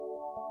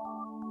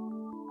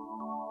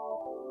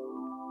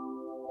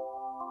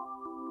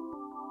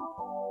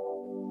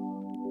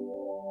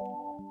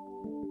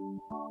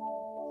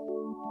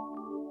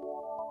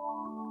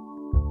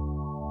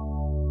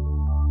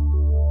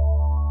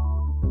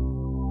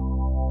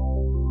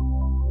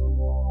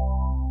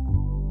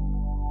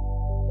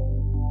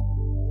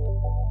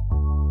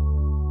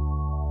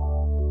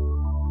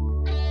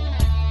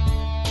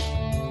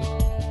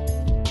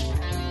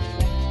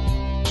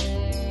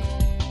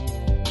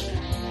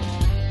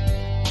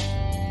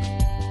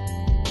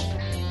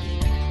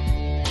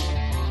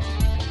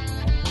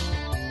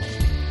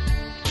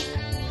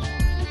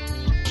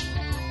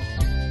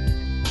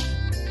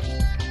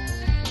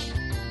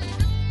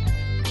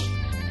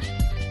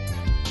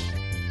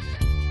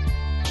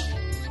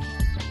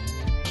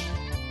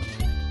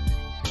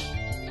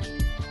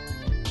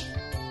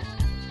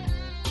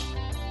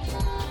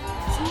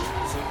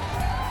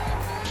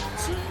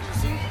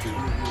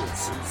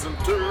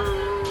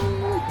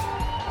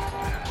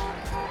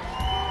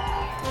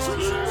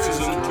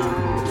Season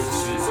 2,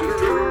 Season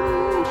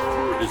 2.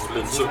 It's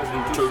been so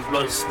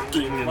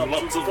interesting and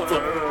lots of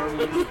fun.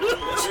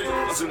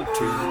 Season 2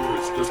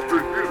 is just for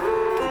you.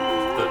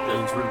 That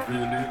means we're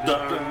really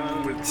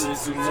done with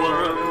Season 1.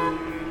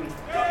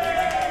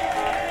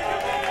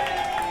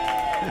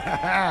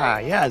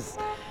 Yes.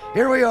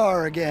 Here we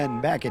are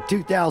again, back at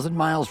 2,000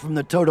 miles from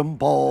the totem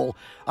pole.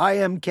 I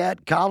am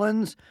Cat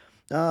Collins,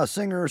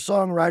 singer,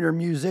 songwriter,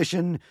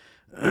 musician,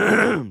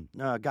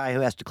 a guy who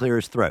has to clear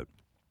his throat.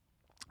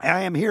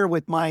 I am here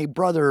with my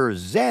brother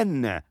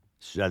Zen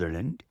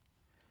Sutherland.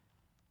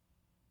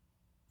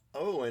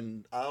 Oh,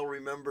 and I'll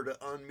remember to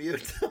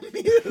unmute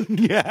the mute.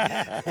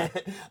 Yeah.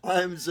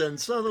 I'm Zen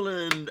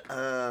Sutherland,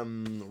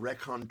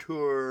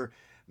 raconteur,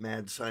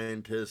 mad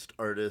scientist,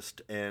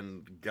 artist,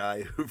 and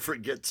guy who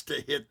forgets to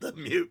hit the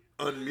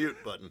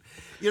unmute button.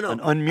 You know, An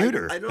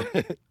unmuter. I don't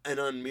an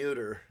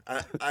unmuter.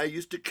 I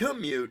used to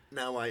commute,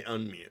 now I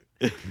unmute.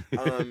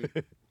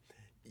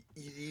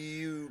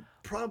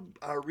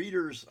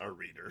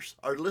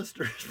 Our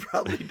listeners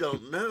probably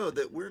don't know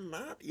that we're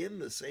not in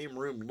the same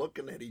room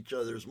looking at each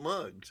other's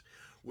mugs.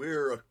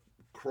 We're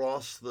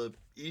across the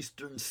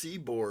eastern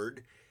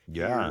seaboard.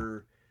 Yeah.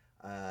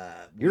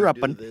 You're up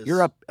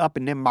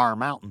in them bar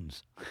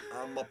mountains.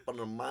 I'm up in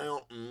the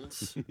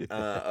mountains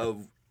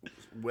of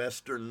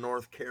western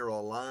North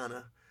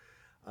Carolina.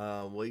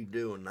 We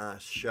do a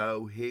nice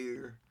show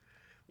here.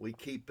 We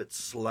keep it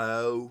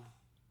slow.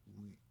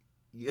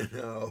 You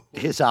know,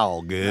 It's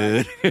all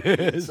good.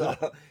 it's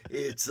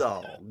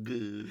all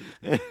good.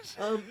 No,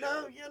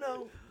 you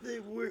know,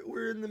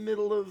 we're in the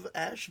middle of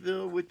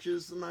Asheville, which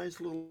is a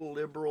nice little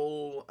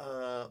liberal,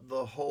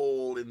 the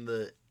hole in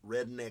the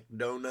redneck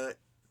donut,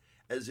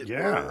 as it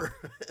were.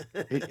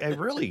 It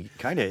really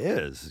kind of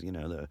is, you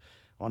know,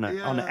 on the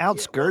Well,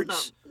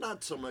 outskirts.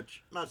 not so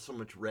much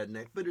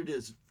redneck, but it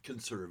is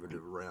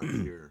conservative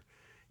around here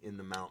in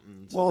the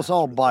mountains. Well, and it's that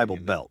all sort of Bible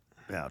thing. Belt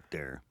out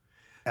there,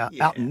 out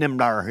Yeah. in them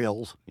dar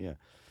hills. Yeah.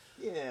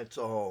 Yeah, it's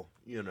all,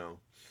 you know.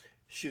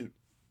 Shoot,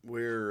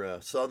 we're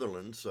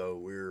Sutherland, so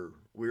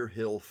we're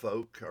hill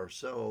folk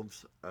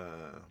ourselves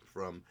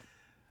from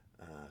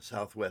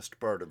southwest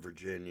part of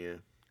Virginia.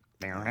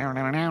 Yep.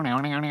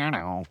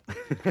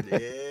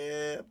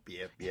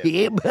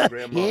 Yeah,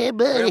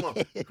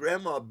 buddy.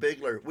 Grandma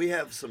Bigler. We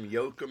have some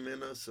Yoakum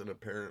in us, and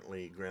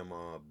apparently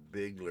Grandma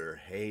Bigler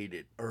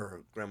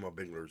Grandma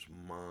Bigler's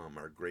mom,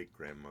 our great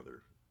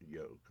grandmother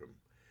Yoakum,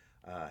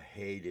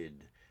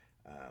 hated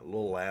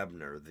Lil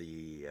Abner,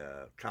 the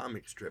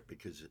comic strip,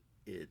 because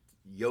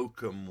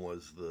Yoakum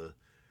was the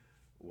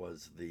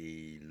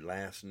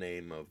last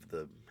name of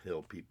the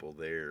hill people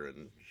there,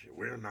 and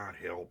we're not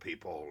hill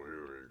people.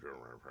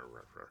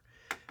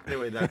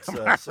 Anyway, that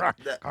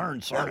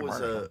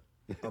was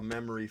a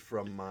memory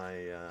from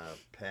my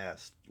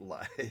past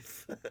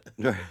life.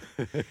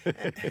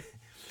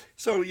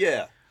 So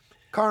yeah,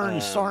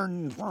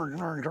 Sarn,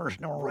 Fraza.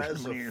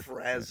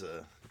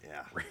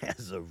 Yeah.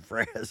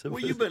 Fraza.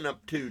 What you been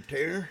up to,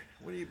 Ter?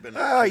 What have you been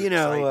up Oh, to? you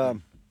know,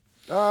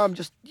 exciting?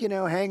 just, you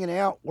know, hanging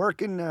out,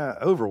 working,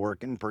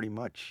 overworking pretty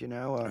much, you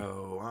know.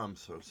 Oh, I'm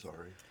so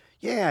sorry.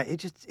 Yeah,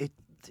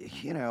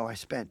 you know, I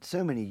spent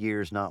so many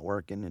years not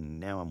working, and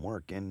now I'm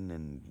working,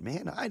 and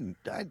man, I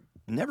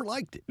never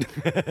liked it.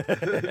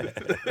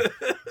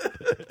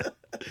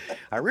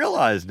 I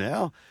realize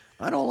now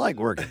I don't like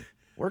working.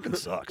 Working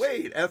sucks.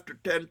 Wait, after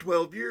 10,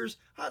 12 years,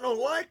 I don't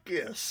like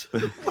this. You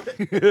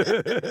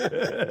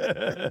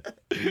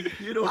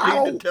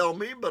don't need to tell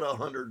me but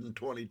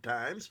 120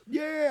 times.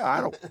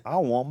 Yeah, I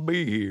want to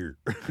be here.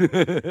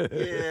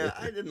 Yeah,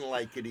 I didn't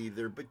like it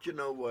either, but you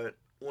know what?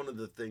 One of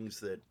the things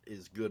that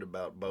is good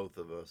about both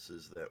of us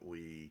is that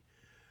we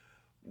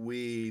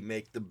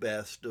make the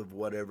best of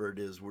whatever it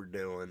is we're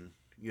doing.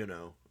 You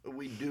know,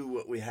 we do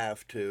what we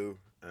have to.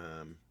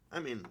 I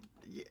mean,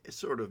 yeah,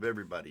 sort of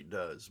everybody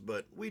does,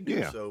 but we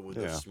do so with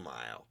a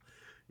smile.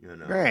 You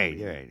know, Right,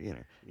 you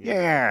know.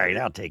 Yeah,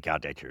 I'll take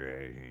out that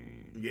your.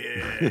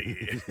 Yeah.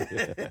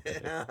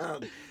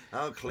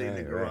 I'll clean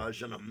the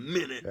garage in a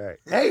minute. Right.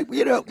 Hey,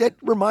 you know, that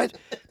reminds.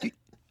 Do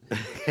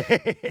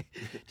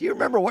you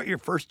remember what your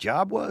first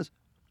job was?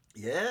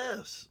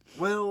 Yes.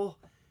 Well,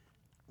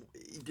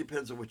 it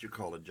depends on what you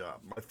call a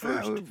job. My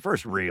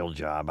First real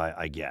job,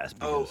 I guess.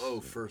 Because,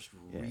 first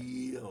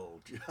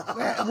real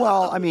job.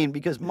 Well, I mean,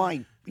 because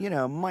my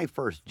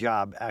first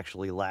job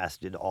actually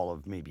lasted all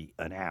of maybe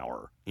an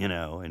hour, you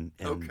know, and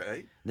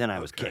Okay. then I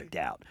was kicked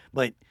out.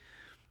 But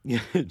so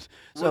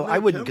Well, I now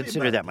wouldn't tell me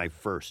consider about that my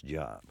first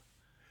job.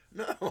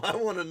 No, I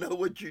want to know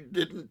what you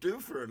didn't do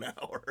for an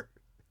hour.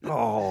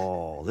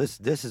 Oh, this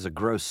is a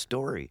gross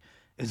story.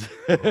 It's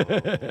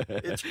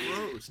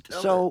gross.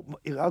 So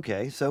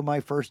okay, so my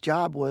first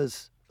job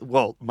was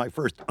my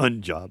first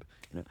unjob,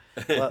 you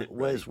know,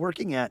 was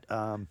working at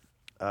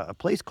a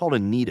place called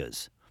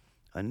Anita's.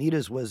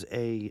 Anita's was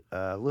a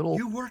little.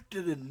 You worked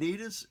at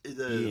Anita's,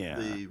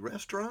 the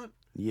restaurant?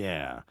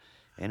 Yeah,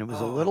 and it was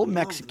a Oh, I little love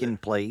Mexican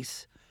that.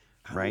 place,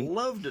 right? I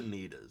loved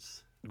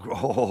Anita's.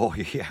 Oh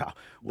yeah.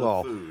 The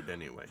Well, food,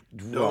 anyway.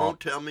 well- Don't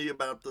tell me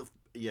about the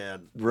yeah.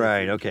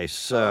 Right. Okay.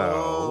 So.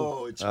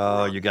 Oh, it's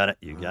Oh, from- you got it.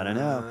 You got to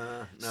know.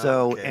 No,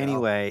 So okay,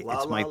 anyway, la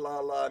it's la my la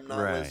la. I'm not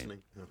right.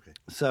 listening. Okay.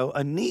 So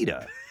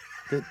Anita,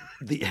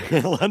 the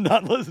I'm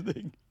not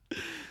listening.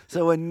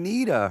 So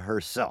Anita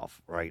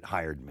herself, right,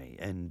 hired me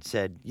and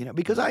said,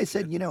 because I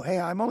said, hey,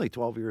 I'm only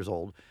 12 years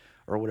old,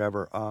 or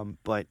whatever.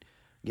 But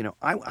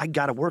I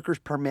got a worker's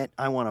permit.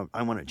 I want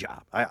a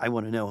job. I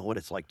want to know what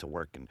it's like to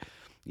work. And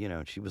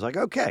she was like,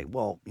 okay,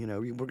 well,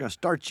 we're gonna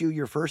start you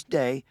your first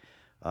day,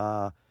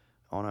 I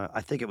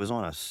think it was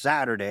on a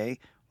Saturday,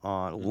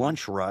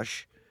 lunch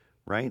rush,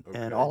 right? And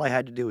Okay. all I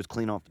had to do was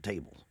clean off the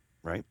tables,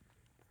 right?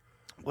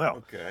 Well,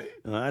 Okay.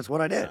 that's what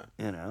I did,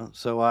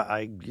 So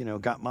I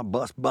got my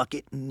bus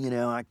bucket and,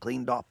 I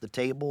cleaned off the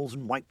tables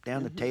and wiped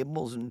down the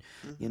tables and,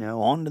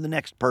 on to the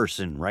next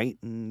person, right?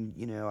 And,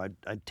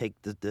 I'd take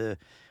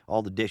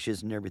all the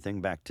dishes and everything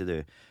back to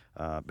the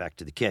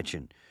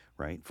kitchen,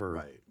 right?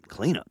 For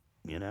cleanup,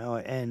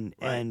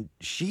 and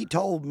she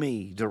told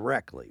me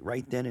directly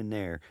right then and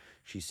there,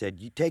 she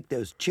said, you take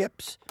those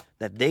chips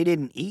that they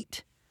didn't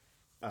eat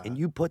and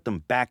you put them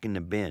back in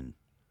the bin.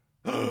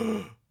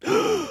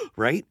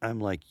 Right? I'm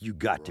like, you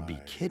got to be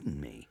kidding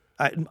me.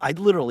 I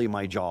literally,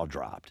 my jaw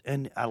dropped.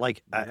 And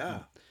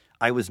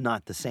I was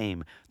not the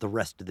same the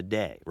rest of the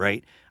day,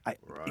 right?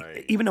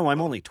 Even though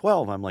I'm only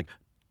 12, I'm like,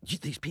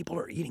 these people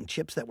are eating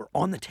chips that were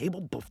on the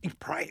table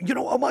prior.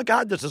 Oh my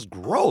God, this is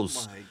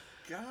gross. Oh my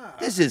God.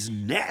 This is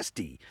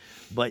nasty.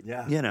 But,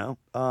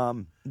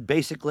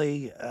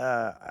 basically,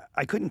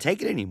 I couldn't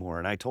take it anymore.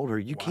 And I told her,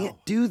 you can't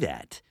do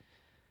that.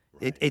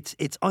 Right.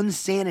 It's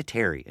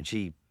unsanitary. And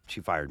she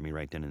fired me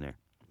right then and there.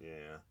 Yeah.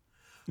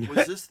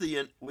 Was this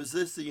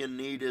the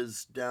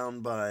Anita's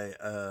down by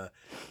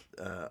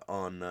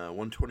on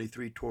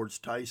 123 towards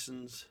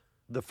Tyson's?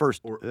 The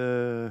first Or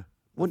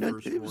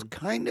it was one?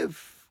 kind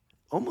of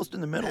almost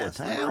in the middle of Past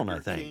the town, I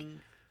Burger think.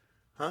 King?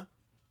 Huh?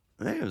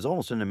 I think it was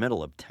almost in the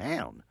middle of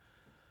town.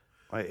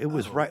 It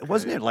was right, okay.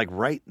 wasn't it? Like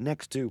right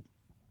next to,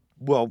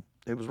 well,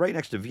 it was right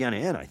next to Vienna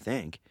Inn, I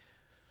think.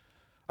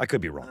 I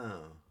could be wrong.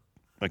 Oh.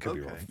 I could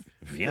be okay. wrong.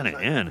 Vienna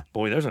Because Inn,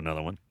 boy, there's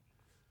another one.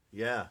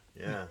 Yeah,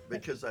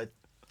 because I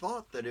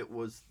thought that it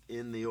was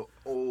in the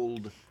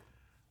old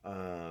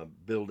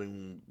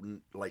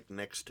building, like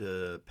next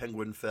to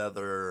Penguin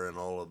Feather and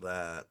all of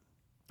that.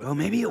 But Oh,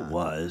 maybe it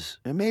was.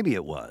 Maybe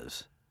it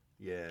was.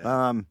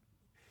 Yeah.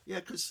 Yeah,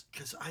 because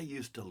I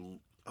used to,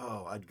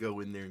 I'd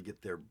go in there and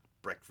get their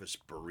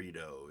breakfast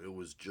burrito. It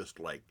was just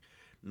like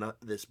not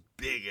this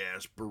big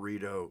ass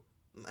burrito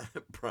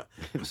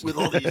with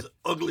all these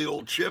ugly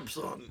old chips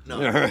on. No,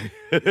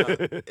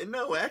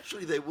 no,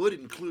 actually, they would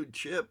include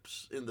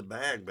chips in the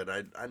bag, but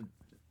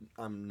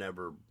I'm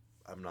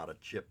not a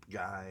chip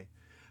guy.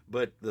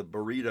 But the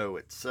burrito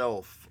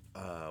itself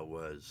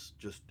was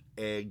just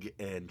egg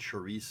and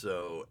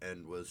chorizo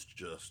and was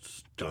just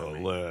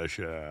stunning.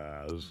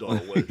 Delicious.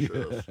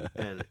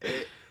 And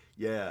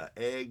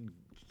egg,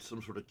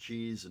 some sort of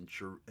cheese and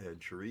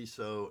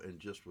chorizo, and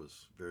just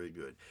was very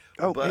good.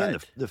 Oh, but,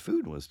 and the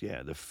food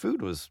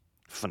was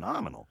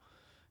phenomenal.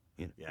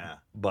 Yeah,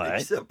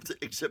 but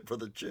except for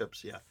the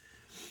chips, yeah.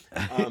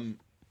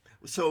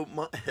 So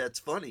that's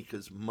funny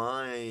because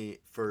my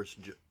first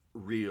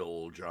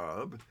real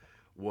job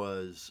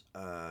was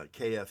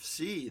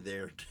KFC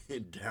there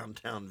in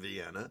downtown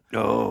Vienna.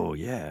 Oh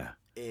yeah.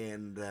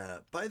 And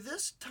by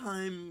this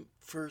time,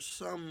 for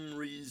some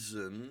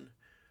reason,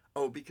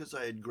 because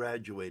I had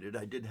graduated,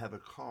 I did have a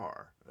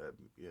car,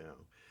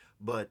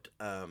 But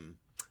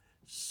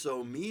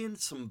so me and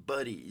some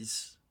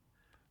buddies,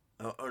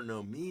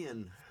 me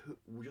and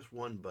just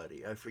one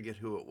buddy, I forget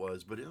who it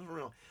was, but it was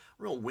a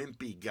real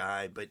wimpy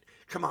guy. But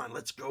come on,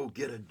 let's go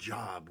get a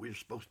job. We're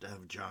supposed to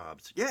have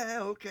jobs. Yeah,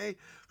 okay,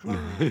 come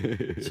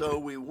on. So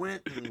we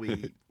went and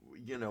we,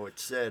 it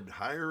said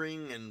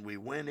hiring, and we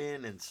went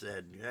in and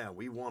said, yeah,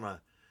 we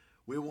wanna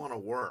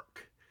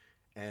work.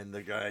 And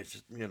the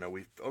guys,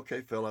 we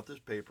fill out this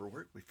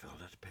paperwork. We filled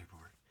out the paperwork.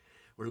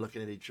 We're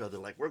looking at each other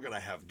like we're gonna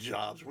have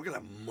jobs. We're gonna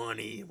have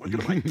money. We're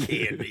gonna buy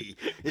candy.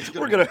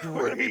 We're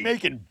gonna be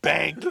making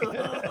bank.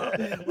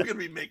 We're gonna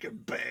be making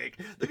bank.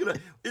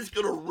 It's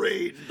gonna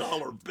rain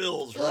dollar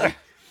bills, right?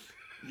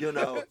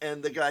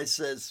 And the guy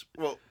says,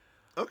 "Well,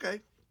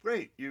 okay,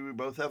 great. You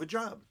both have a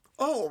job.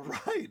 Oh,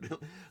 right.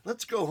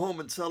 Let's go home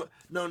and celebrate.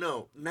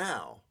 No,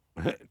 now.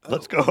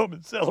 Let's go home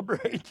and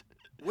celebrate.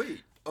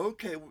 Wait,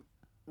 okay,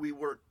 we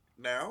work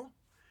now?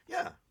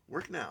 Yeah,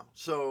 work now.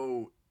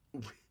 So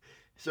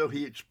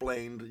he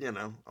explained,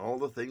 all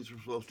the things we're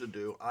supposed to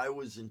do. I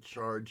was in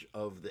charge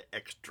of the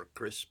extra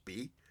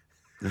crispy.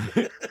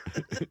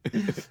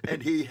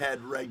 And he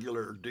had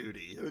regular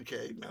duty.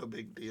 Okay, no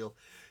big deal.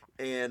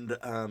 And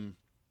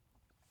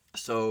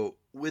so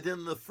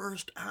within the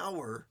first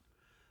hour,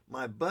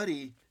 my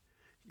buddy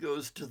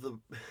goes to the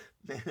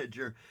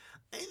manager,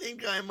 I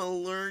think I'm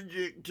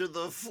allergic to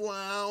the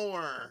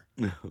flour.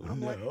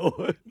 I'm like,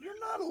 you're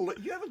not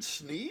you haven't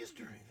sneezed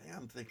or anything.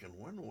 I'm thinking,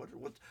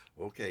 what's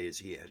okay, is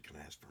he can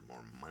I ask for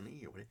more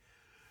money?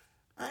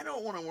 I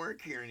don't want to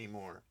work here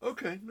anymore.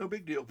 Okay, no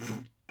big deal.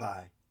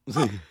 Bye.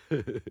 Hey,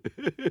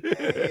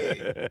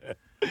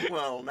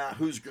 well, now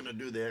who's going to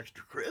do the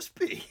extra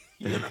crispy?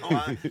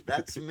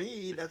 That's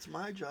me. That's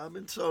my job.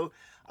 And so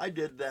I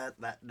did that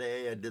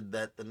day. I did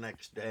that the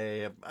next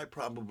day. I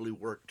probably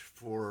worked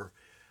for,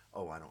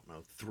 I don't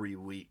know, 3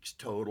 weeks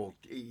total,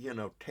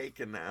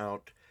 taking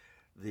out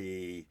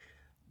the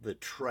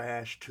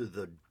trash to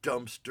the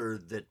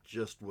dumpster that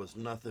just was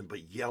nothing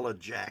but yellow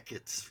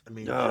jackets. I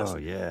mean, Oh,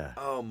 yeah.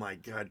 oh my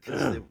God,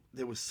 because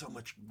there was so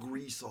much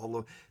grease all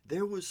over.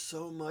 There was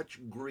so much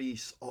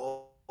grease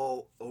all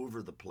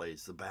over the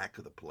place, the back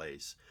of the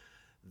place,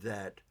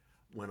 that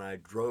when I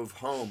drove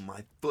home,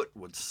 my foot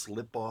would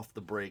slip off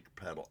the brake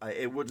pedal.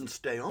 It wouldn't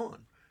stay on.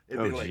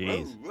 It'd be like,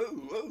 geez. whoa,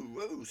 whoa,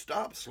 whoa, whoa,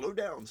 stop, slow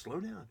down, slow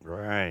down.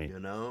 Right.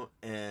 And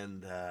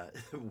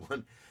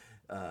one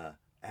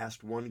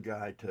asked one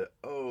guy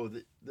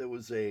there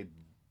was a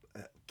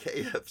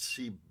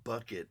KFC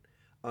bucket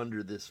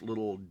under this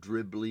little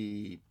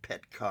dribbly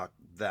petcock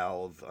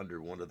valve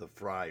under one of the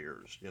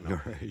fryers,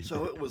 Right.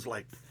 So it was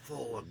like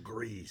full of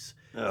grease.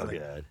 Oh, Like,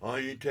 God. I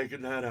ain't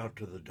taking that out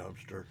to the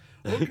dumpster.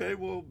 Okay,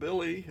 well,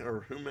 Billy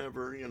or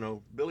whomever,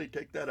 Billy,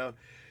 take that out.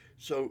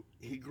 So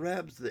he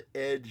grabs the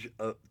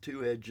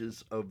two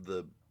edges of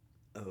the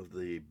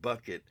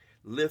bucket,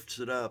 lifts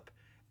it up,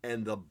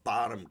 and the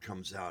bottom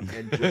comes out,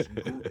 and just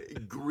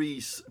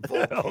grease,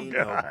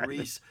 volcano, God.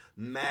 grease,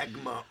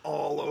 magma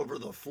all over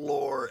the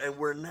floor. And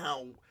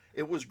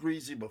it was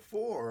greasy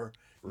before.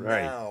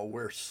 Right. Now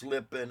we're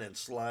slipping and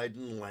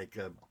sliding like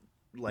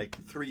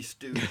Three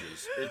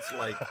Stooges. It's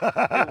like,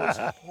 it was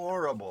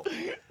horrible.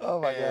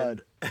 Oh, my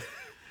And,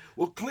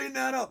 well, clean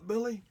that up,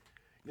 Billy.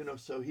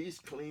 So he's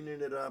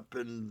cleaning it up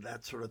and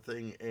that sort of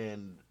thing,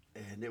 and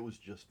it was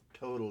just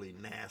totally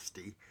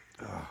nasty.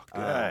 Oh,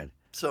 God.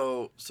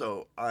 So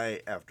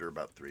I, after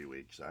about 3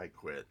 weeks, I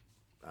quit.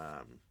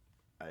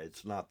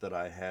 It's not that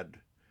I had,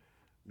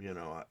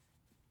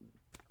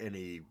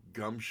 any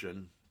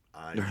gumption.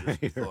 I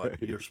just thought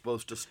right. you're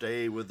supposed to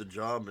stay with the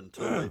job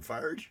until they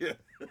fired you.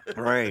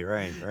 Right.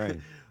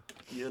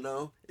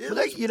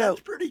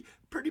 That's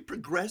pretty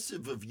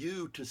progressive of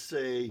you to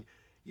say,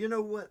 you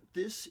know what,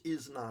 this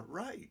is not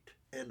right,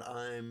 and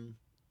I'm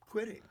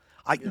quitting.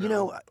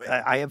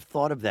 I have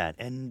thought of that,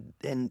 and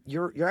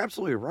you're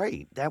absolutely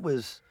right. That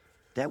was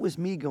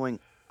me going,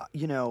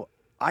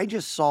 I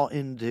just saw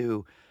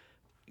into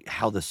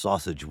how the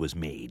sausage was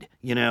made,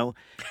 and I'm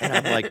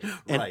like,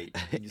 Right,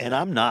 and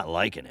I'm not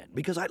liking it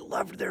because I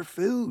loved their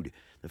food.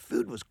 The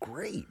food was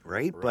great,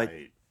 right? But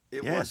Right.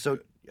 It yeah, was so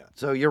good, yeah.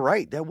 so you're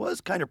right. That was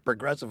kind of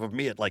progressive of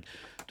me at like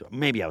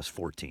maybe I was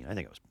 14. I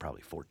think I was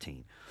probably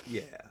 14.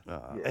 Yeah.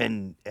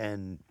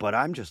 But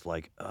I'm just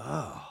like,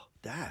 oh,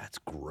 that's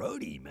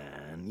grody,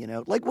 man.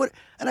 Like what?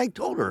 And I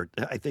told her,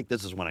 I think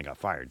this is when I got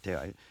fired too.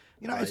 I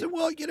Right. said,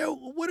 well,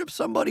 what if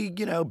somebody,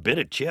 bit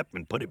a chip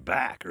and put it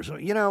back or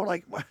something?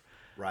 Like what?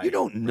 Right. You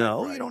don't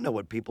know. Right. You don't know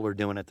what people are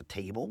doing at the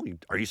table.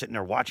 Are you sitting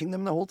there watching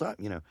them the whole time?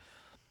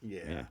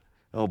 Yeah.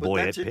 Oh But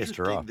boy, that's it pissed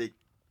her off. interesting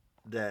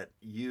that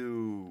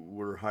you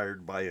were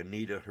hired by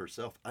Anita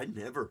herself.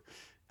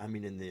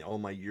 In all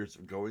my years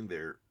of going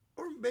there,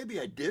 or maybe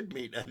I did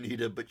meet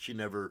Anita, but she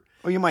never.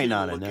 Well, you might she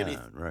not didn't have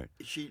look known, right?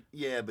 but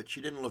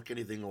she didn't look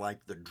anything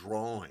like the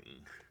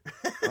drawing.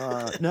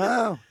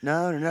 No.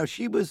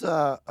 She was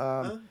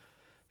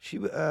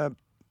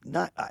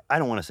not. I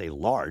don't want to say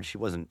large. She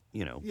wasn't,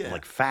 Yeah.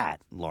 like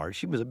fat large.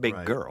 She was a big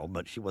Right. girl,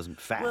 but she wasn't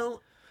fat.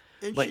 Well,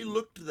 and But- she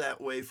looked that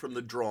way from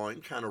the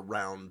drawing, kind of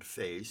round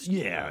faced.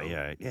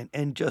 yeah,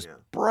 and just Yeah.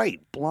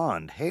 bright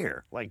blonde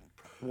hair. Like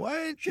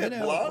what? She had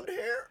blonde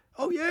hair.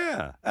 Oh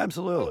yeah,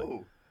 absolutely.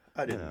 Oh,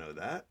 I didn't know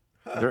that.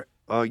 Huh.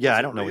 Oh yeah, Is I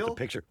it don't know what real? the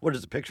picture. What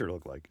does the picture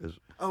look like?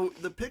 Oh,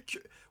 the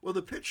picture. Well,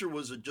 the picture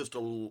was just a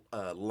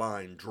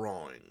line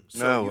drawing.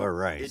 All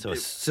right. So a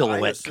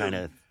silhouette assumed- kind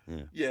of.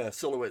 Yeah. Yeah,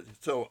 silhouette.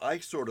 So I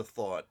sort of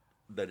thought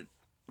that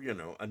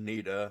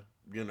Anita,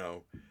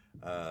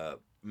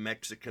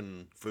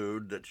 Mexican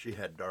food, that she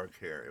had dark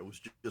hair. It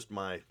was just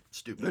my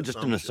stupid. Just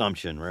an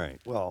assumption, right?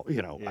 Well,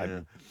 Yeah.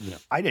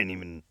 I didn't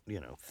even,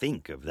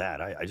 think of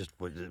that. I just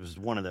it was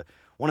one of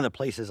the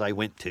places I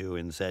went to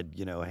and said,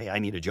 hey, I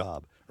need a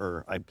job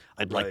or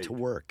I'd like to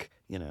Right. work,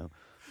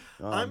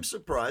 I'm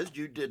surprised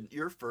you did.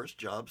 Your first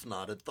job's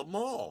not at the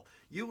mall.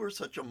 You were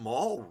such a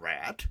mall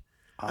rat.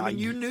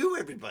 You knew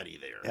everybody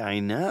there. I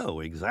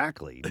know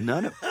exactly.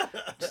 None of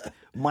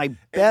my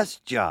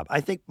best job. I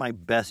think my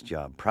best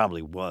job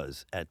probably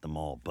was at the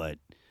mall, but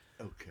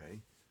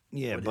Okay.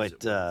 yeah, What is but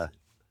it? What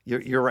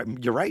is it? you're right.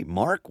 You're right.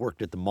 Mark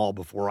worked at the mall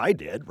before I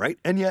did, right?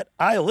 And yet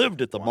I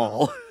lived at the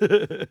mall.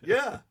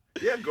 Yeah.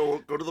 Go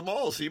to the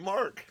mall. See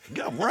Mark.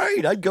 Yeah,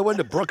 right. I'd go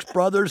into Brooks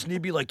Brothers and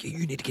he'd be like,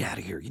 "You need to get out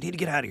of here. You need to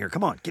get out of here.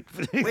 Come on, get."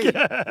 Wait.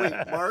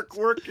 Mark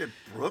worked at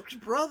Brooks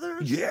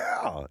Brothers.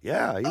 Yeah. He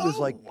was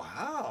like,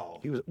 wow.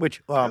 he was.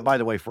 Which, by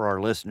the way, for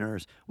our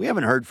listeners, we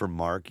haven't heard from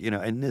Mark.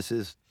 And this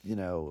is,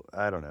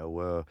 I don't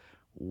know,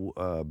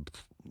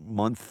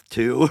 month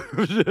 2.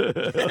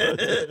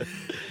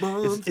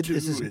 Month two.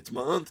 this is- It's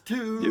month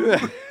 2.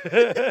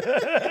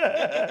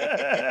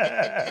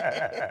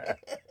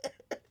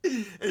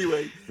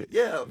 Anyway,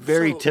 yeah.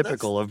 Very so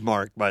typical of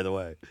Mark, by the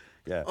way.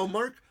 Yeah. Oh,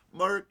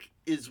 Mark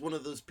is one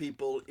of those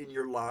people in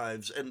your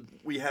lives, and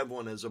we have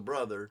one as a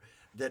brother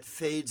that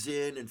fades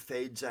in and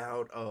fades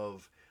out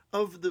of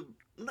the.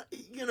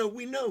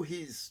 We know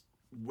he's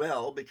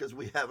well because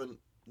we haven't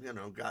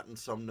gotten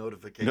some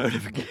notification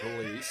from the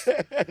police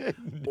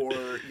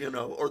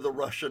or the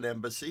Russian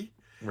embassy.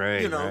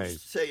 Right. Right.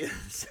 saying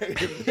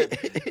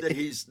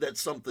that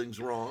something's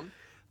wrong,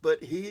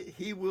 but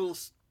he will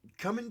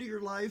come into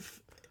your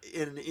life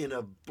in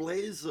a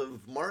blaze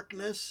of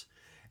Markness.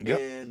 Yep.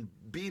 And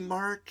be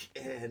Mark,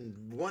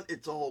 and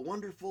it's all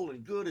wonderful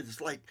and good. It's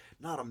like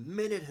not a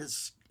minute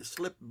has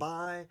slipped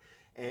by,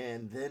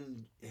 and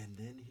then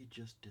he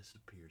just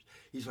disappears.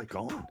 He's like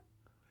Gone.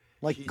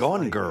 Like he's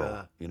Gone like,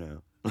 Girl,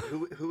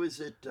 who is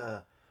it?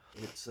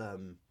 It's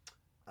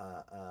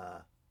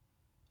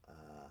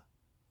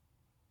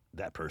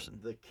that person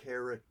the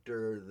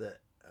character that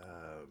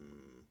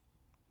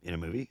in a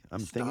movie.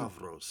 I'm thinking.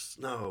 Stavros.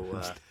 No,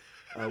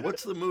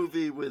 what's the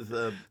movie with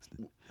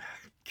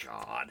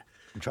God?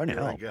 I'm trying to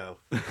Here I help. go.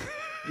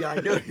 Yeah,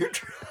 I know you're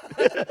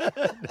trying.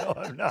 No,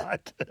 I'm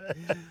not.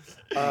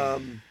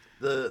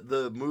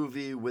 The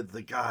movie with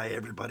the guy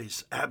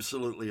everybody's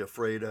absolutely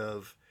afraid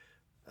of,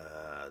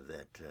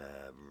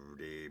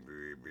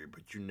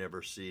 but you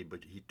never see, but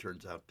he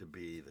turns out to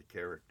be the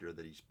character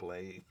that he's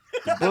playing.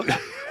 Oh,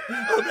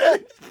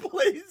 that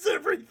explains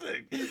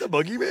everything. The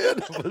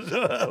Boogeyman?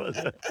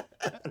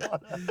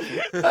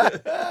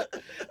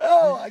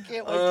 Oh, I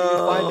can't wait till you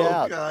find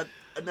out. Oh, God.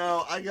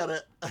 No, I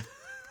gotta...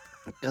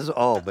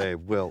 Oh, babe,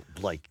 well,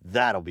 like,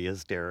 that'll be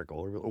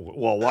hysterical.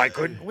 Well, why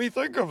couldn't we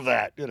think of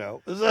that,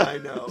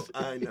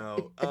 I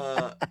know.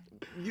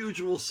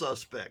 Usual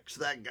Suspects,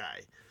 that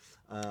guy.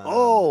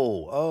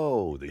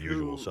 The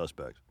Usual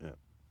Suspects. Yeah.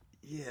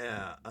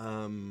 Yeah.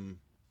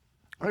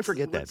 I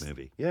forget that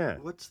movie. Yeah.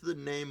 What's the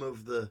name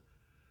of the...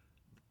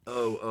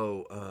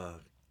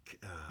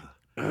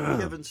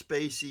 Kevin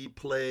Spacey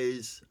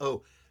plays...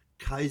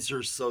 Kaiser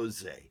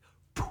Soze.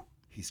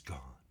 He's gone.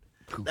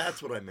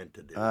 That's what I meant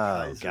to do.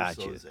 Oh,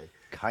 gotcha. Soze.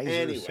 Kaiser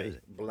Anyway, Soze.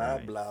 blah,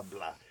 Right. blah,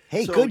 blah.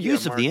 Hey, So, good yeah,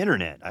 use of Mark- the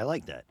internet. I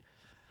like that.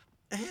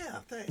 Yeah,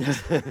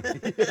 thanks.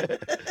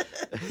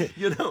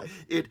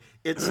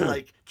 It's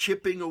like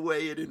chipping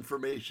away at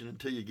information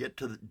until you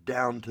get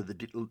down to the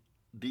detail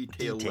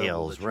level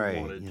Details, that you right?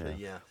 wanted to.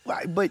 Yeah. Well,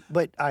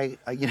 but I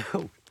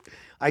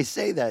I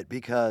say that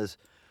because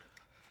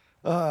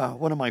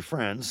one of my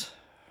friends,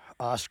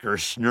 Oscar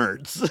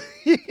Schnertz,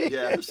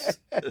 Yes.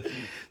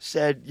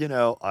 said, I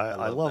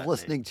love love that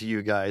listening to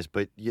you guys,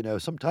 but,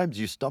 sometimes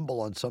you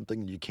stumble on something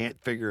and you can't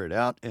figure it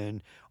out.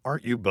 And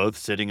aren't you both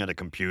sitting at a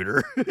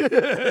computer?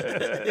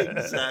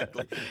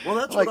 Exactly. Well,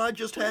 that's Like- what I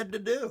just had to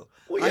do.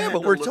 Well, I yeah, had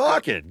but to we're look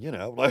up- talking,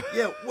 like.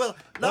 Yeah, well,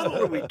 not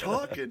only are we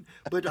talking,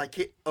 but I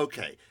can't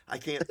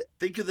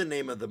think of the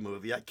name of the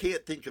movie. I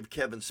can't think of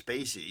Kevin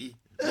Spacey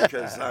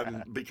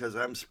because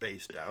I'm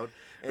spaced out.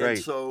 And Right.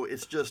 so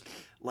it's just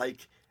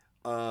like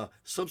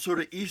some sort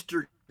of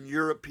Eastern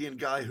European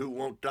guy who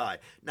won't die.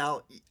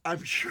 Now,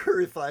 I'm sure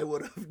if I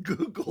would have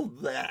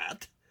Googled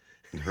that,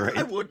 Right.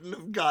 I wouldn't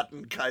have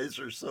gotten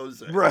Kaiser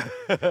Soze. Right.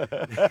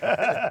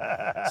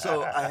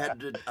 So I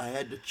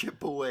had to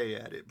chip away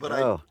at it. But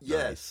Oh,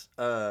 yes,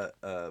 Good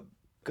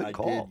I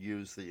call. did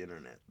use the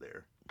internet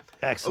there.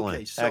 Excellent.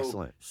 Okay, so,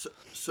 Excellent.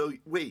 So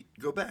wait,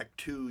 go back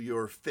to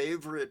your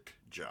favorite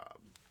job,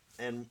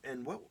 and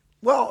what?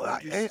 Well,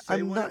 Did you say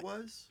I'm what not. it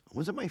was?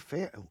 Was it my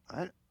favorite?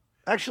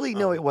 Actually,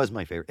 no, it was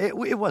my favorite. It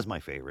was my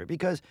favorite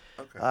because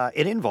Okay.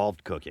 it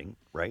involved cooking,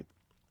 right?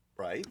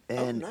 Right.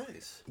 and- oh,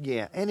 nice.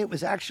 Yeah, and it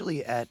was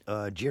actually at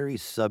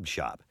Jerry's Sub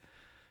Shop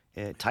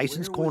at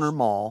Tyson's Where Corner was-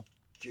 Mall,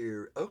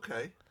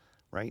 Okay.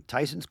 right?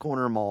 Tyson's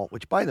Corner Mall,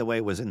 which, by the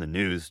way, was in the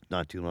news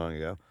not too long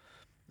ago,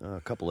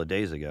 a couple of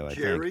days ago, I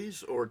think.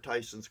 Jerry's or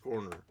Tyson's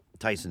Corner?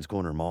 Tyson's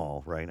Corner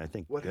Mall, right? I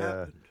think. What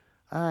happened?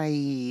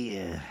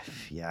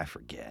 I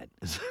forget.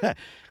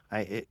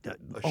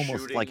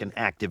 Almost like shooting? an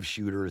active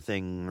shooter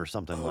thing or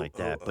something like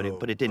that, but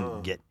it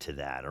didn't get to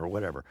that or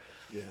whatever.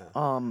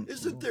 Yeah.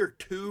 Isn't there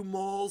 2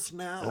 malls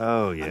now?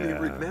 Oh, I mean, yeah,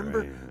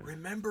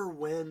 remember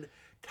when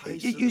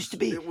Tyson's, It used to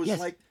be, It was yes.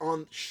 like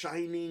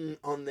shining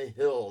on the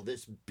hill,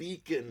 this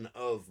beacon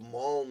of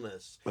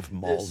mallness. Of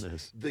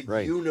mallness, the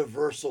right.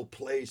 universal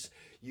place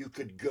you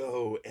could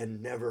go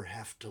and never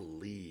have to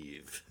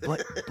leave.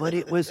 But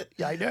it was,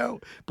 I know,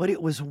 but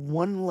it was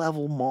one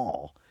level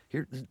mall.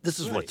 Here, this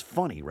is what's Right.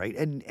 funny, right?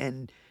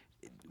 And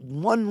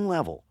one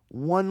level.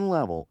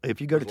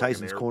 If you go to It's like an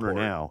Tyson's Corner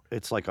airport. now,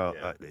 it's like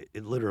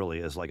it literally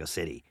is like a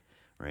city,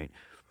 right?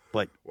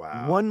 But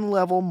Wow. one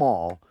level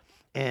mall,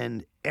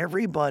 and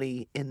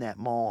everybody in that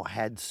mall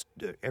had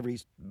every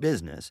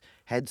business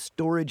had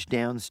storage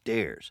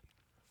downstairs.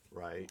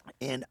 Right.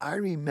 And I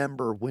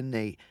remember when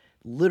they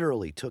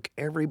literally took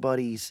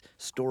everybody's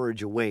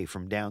storage away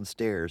from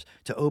downstairs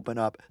to open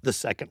up the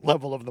second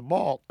level of the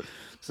mall.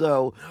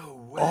 So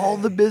No all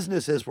the way.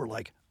 businesses were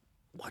like,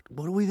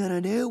 what are we gonna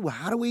do?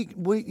 How do we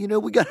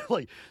got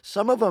like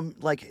some of them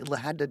like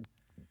had to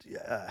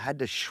had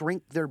to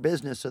shrink their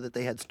business so that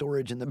they had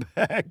storage in the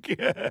back.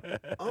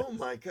 Oh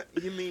my God!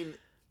 You mean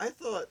I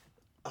thought?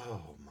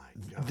 Oh my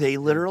God! They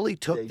literally They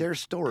took their did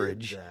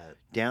storage that.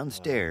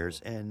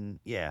 downstairs and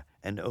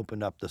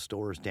opened up the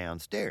stores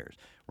downstairs,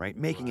 right?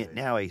 Making it Right.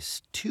 now a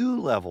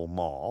 2-level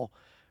mall,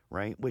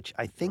 right? Which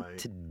I think Right.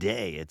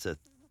 today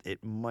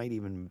it might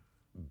even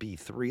be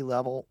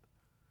 3-level.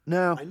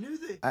 No, I knew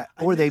they.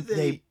 or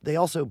knew they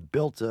also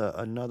built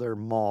another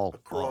mall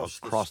across,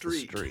 across the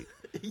street.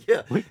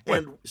 Yeah, Wait, what?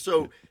 and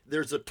so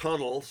there's a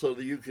tunnel so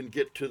that you can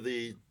get to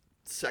the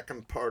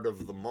second part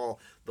of the mall.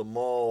 The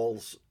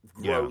mall's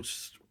Yeah.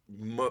 gross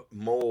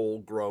mole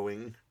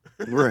growing.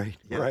 Right,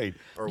 Yeah, right.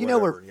 or You know,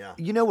 whatever,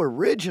 yeah.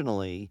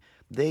 originally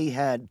they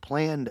had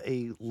planned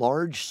a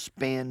large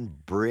span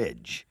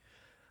bridge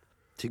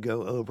to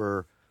go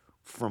over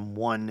from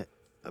one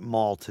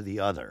mall to the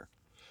other.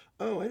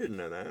 Oh, I didn't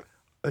know that.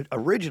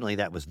 Originally,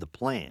 that was the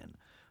plan.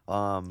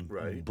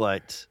 Right.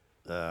 But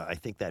I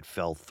think that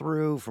fell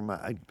through.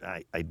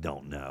 I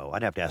don't know.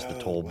 I'd have to ask the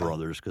Toll wow.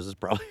 Brothers because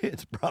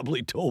it's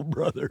probably Toll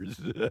Brothers.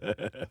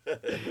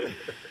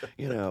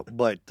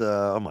 But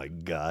oh my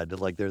God,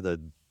 like they're the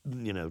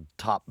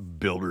top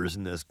builders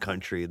in this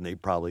country, and they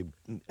probably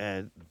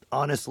and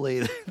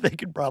honestly they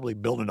could probably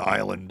build an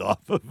island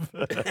off of.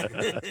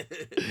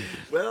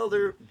 Well,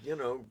 they're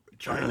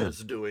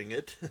China's doing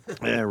it.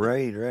 Yeah,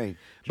 right.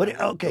 But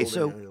China's okay, building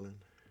so. an island.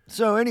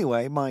 So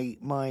anyway,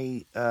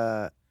 my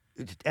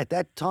at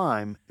that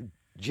time,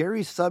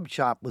 Jerry's Sub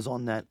Shop was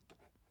on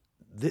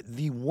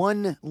the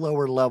one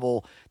lower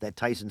level that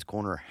Tyson's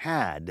Corner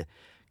had,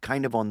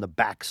 kind of on the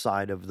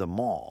backside of the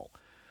mall,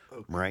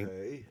 right?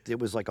 Okay. It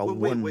was like a Well,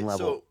 one wait,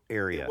 level so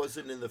area. It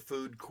wasn't in the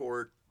food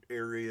court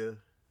area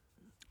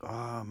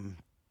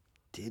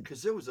Did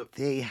because there was a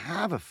they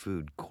have a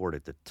food court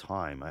at the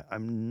time?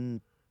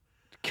 I'm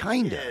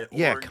kinda,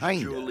 Orange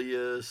kinda.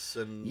 Julius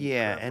and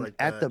Yeah, crap and like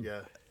at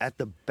that, at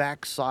the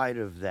back side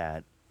of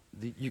that,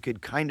 you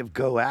could kind of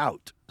go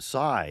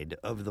outside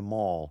of the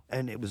mall,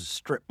 and it was a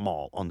strip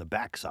mall on the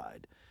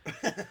backside.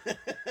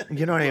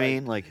 You know what I Right.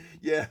 mean? Like,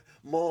 yeah,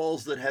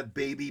 malls that have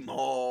baby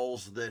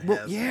malls that well,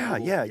 have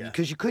yeah,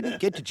 because you couldn't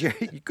get to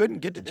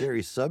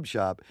Jerry's Sub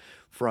Shop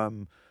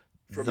from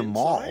From the inside?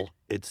 mall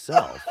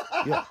itself.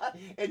 Yeah,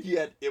 and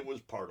yet it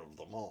was part of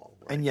the mall.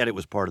 Right? and yet it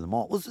was part of the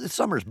mall. Well,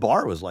 Summer's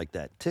Bar was like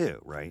that too,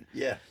 right?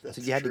 Yeah, that's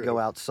So you had to true. go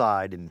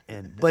outside,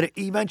 but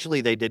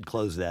eventually they did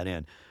close that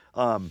in.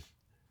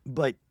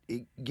 But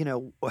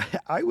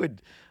I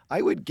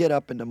would get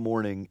up in the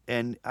morning,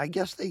 and I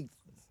guess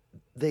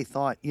they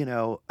thought,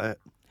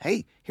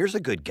 hey, here's a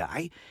good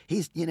guy.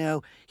 He's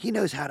he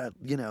knows how to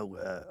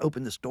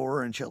open the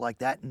store and shit like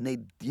that, and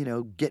they'd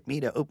get me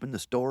to open the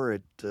store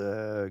at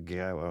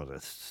what was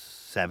it,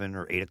 7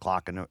 or 8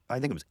 o'clock, and I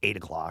think it was 8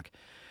 o'clock,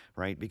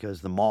 right?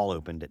 Because the mall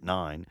opened at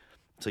 9.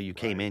 So you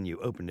came in, you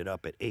opened it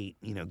up at 8,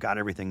 got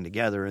everything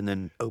together, and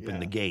then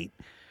opened the Yeah. gate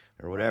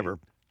or whatever.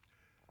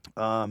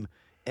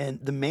 And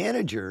the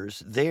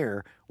managers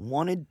there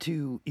wanted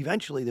to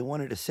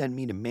send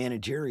me to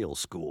managerial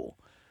school,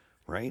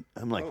 right?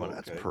 I'm like, Oh, well,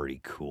 that's okay. pretty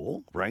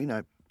cool, right?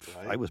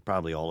 I was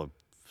probably all of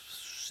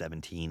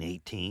 17,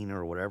 18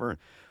 or whatever.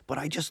 But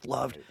I just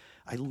loved,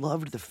 I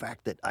loved the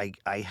fact that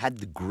I had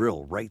the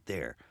grill right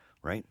there,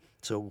 right?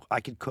 So I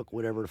could cook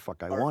whatever the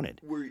fuck I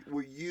wanted. Were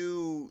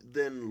you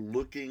then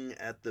looking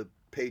at the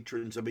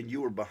patrons? I mean,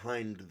 you were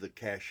behind the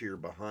cashier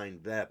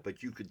behind that,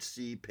 but you could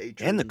see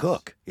patrons And the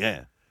cook,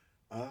 yeah.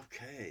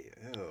 Okay.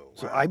 Oh.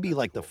 So wow, I'd be that's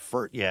like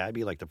cool. I'd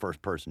be like the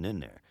first person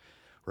in there,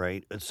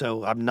 right? And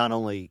so I'm not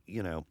only,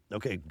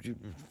 okay,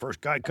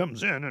 first guy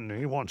comes in and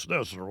he wants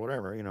this or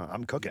whatever,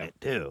 I'm cooking Yeah.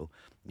 it too,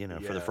 for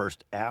the Yeah.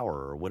 first hour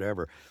or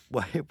whatever.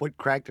 What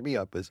cracked me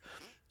up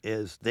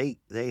is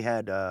they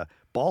had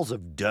balls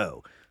of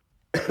dough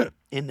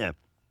in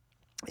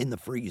the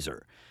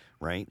freezer,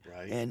 right?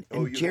 Right. And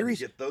you had to Jerry's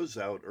get those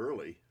out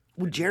early.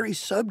 well, Jerry's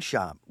Sub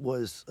Shop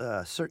was,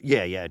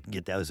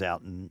 get those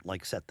out and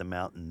like set them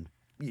out, and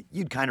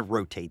you'd kind of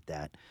rotate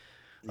that.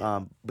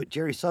 But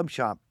Jerry's Sub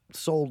Shop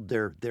sold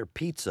their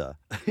pizza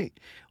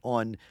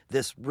on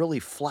this really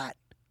flat.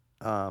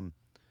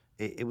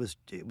 It was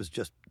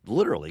just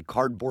literally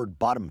cardboard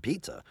bottom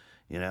pizza,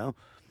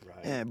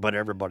 Right. But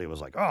everybody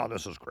was like, "Oh,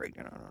 this is great,"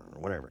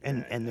 whatever.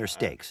 And their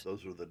steaks,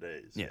 Those were the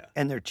days. yeah, Yeah.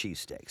 and their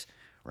cheesesteaks,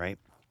 right?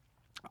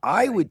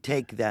 I would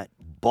take that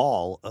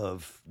ball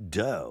of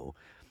dough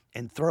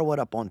and throw it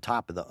up on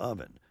top of the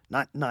oven,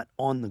 not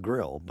on the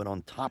grill, but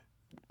on top,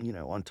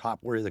 on top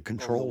where the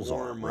controls are,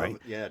 warm right?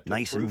 oven, yeah, to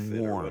Nice and proof it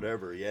or warm.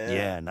 whatever, yeah.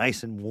 Yeah,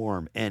 nice and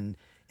warm. And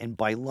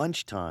by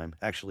lunchtime,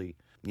 actually,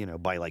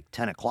 by like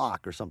 10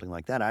 o'clock or something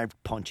like that, I'd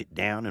punch it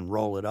down and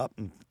roll it up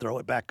and throw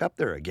it back up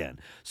there again.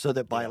 So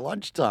that by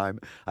lunchtime,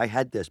 I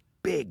had this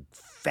big,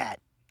 fat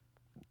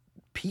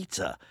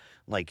pizza.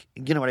 Like,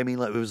 you know what I mean?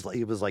 It was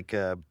like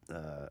a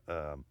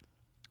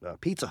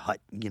Pizza Hut,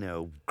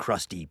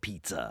 crusty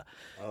pizza.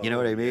 You know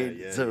what I Oh, mean?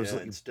 Yeah, So it was yeah.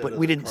 like, Instead but of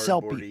we the didn't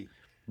sell cardboardy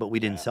but we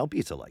didn't sell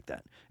pizza like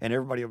that. And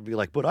everybody would be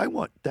like, but I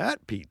want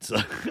that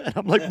pizza. And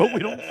I'm like, but we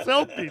don't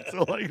sell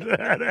pizza like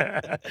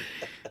that.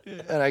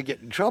 And I'd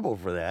get in trouble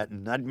for that.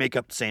 And I'd make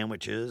up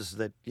sandwiches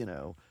that,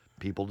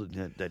 people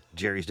that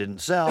Jerry's didn't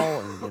sell.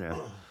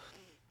 And,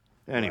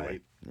 anyway,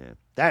 Right. yeah,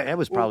 that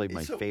was probably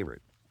my so-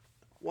 favorite.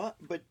 What?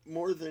 But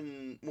more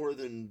than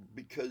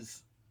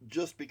because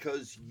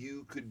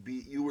you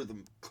were the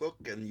cook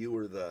and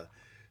you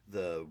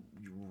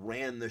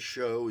ran the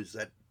show. Is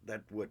that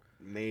what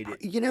made it?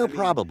 I mean,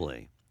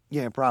 Probably.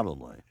 Yeah,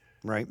 probably.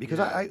 Right. Because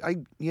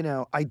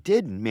Yeah. I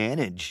did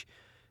manage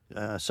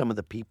some of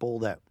the people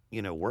that,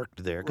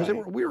 worked there because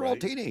Right, we were all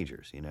right.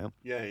 teenagers,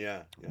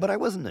 Yeah. But I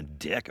wasn't a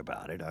dick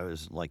about it. I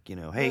was like,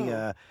 hey,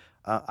 No.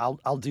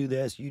 I'll do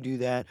this, you do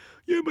that.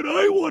 Yeah, but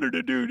I wanted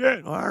to do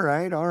that. All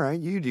right,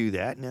 you do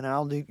that, and then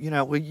I'll do. You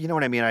know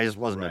what I mean. I just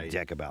wasn't a Right.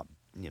 dick about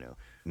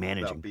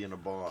managing. About being a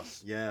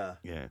boss. Yeah.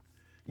 Yeah,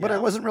 but I Yeah.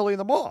 wasn't really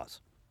the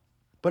boss.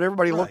 But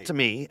everybody looked Right. to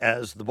me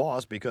as the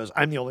boss because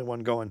I'm the only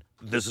one going,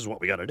 this is what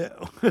we got to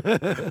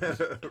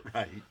do.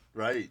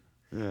 Right.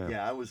 Yeah.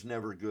 Yeah, I was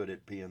never good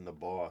at being the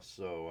boss,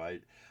 so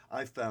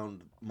I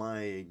found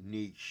my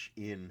niche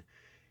in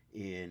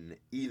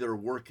either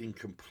working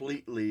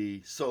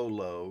completely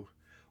solo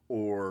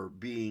or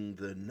being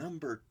the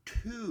number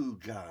 2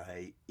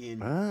 guy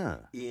in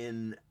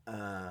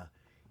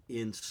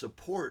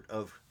support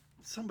of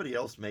somebody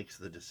else makes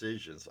the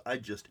decisions. I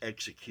just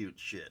execute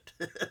shit.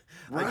 I just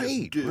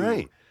Right, do,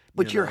 right.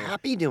 But you're know.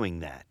 happy doing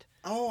that.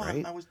 Oh,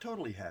 right? I was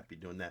totally happy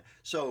doing that.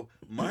 So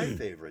my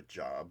favorite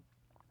job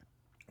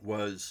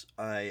was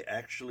I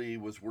actually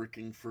was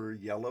working for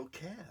Yellow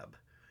Cab,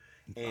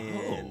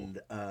 and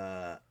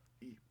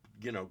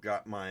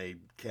got my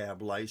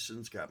cab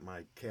license, got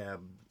my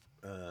cab,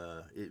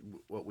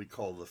 what we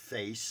call the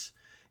face.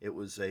 It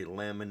was a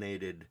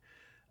laminated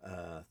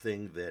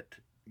thing that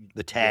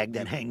The tag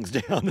that hangs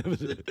down.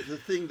 the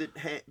thing that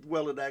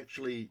it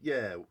actually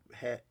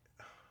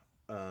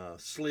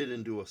slid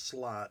into a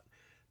slot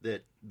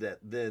that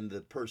then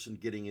the person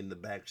getting in the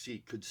back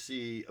seat could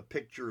see a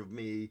picture of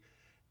me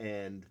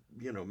and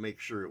make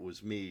sure it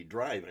was me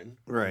driving.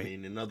 Right. I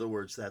mean, in other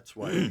words, that's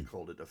why we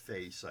called it a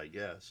face, I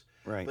guess.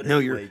 Right. But know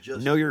anyway,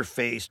 know your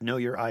face, know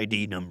your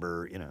ID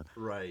number,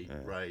 Right,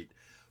 right.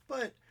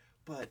 But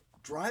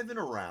driving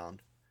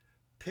around,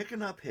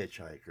 picking up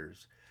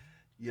hitchhikers,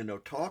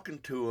 talking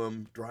to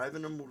them,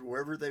 driving them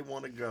wherever they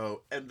want to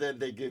go, and then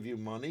they give you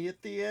money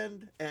at the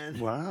end. And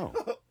Wow.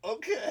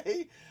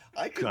 okay,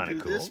 I could Kinda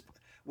do cool. this.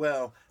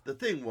 Well, the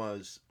thing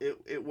was,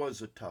 it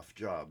was a tough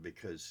job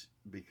because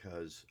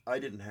I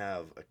didn't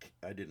have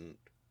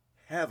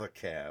a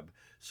cab,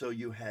 so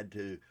you had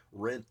to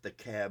rent the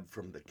cab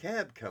from the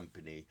cab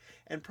company,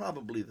 and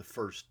probably the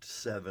first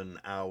 7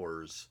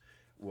 hours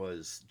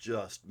was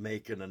just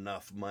making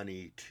enough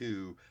money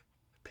to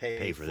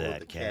pay for for that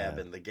the cab cab.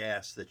 and the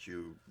gas that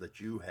you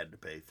had to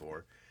pay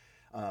for.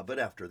 But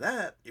after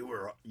that, you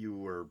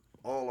were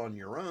all on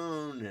your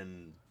own,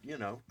 and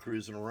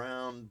cruising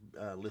around,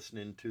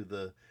 listening to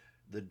the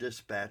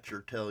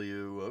dispatcher tell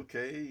you,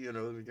 okay,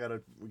 we got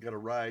a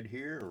ride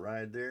here, a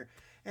ride there,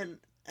 and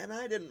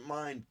I didn't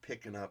mind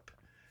picking up,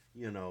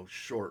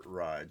 short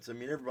rides. I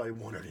mean, everybody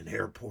wanted an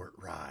airport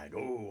ride.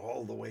 Oh,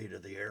 all the way to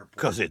the airport.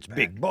 Because it's and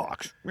big back.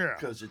 bucks. Yeah.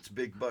 Because it's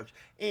big bucks.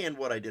 And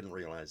what I didn't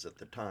realize at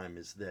the time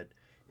is that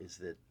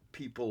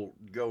people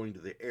going to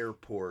the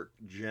airport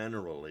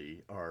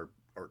generally are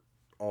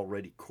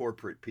already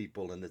corporate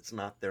people, and it's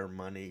not their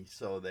money,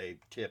 so they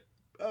tip.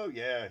 Oh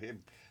yeah,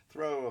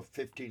 throw a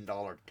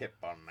 $15 tip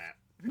on that.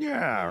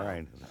 Yeah,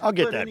 right. I'll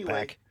get But that anyway,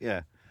 back.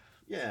 Yeah.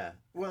 Yeah.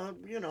 Well,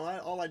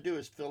 all I do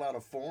is fill out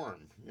a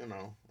form.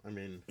 I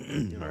mean,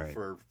 Right.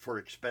 for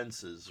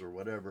expenses or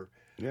whatever.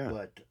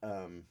 Yeah.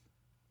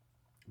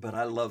 But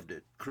I loved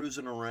it.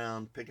 Cruising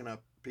around, picking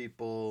up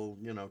people,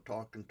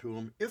 talking to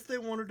them if they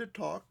wanted to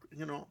talk.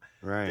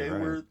 Right.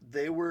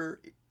 They were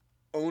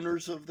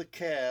owners of the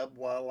cab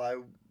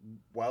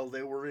while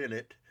they were in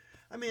it.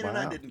 I mean, and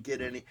I Wow. didn't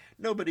get any.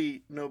 Nobody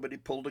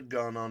pulled a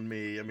gun on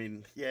me. I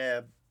mean,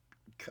 yeah,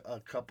 a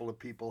couple of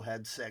people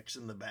had sex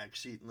in the back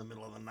seat in the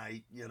middle of the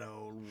night.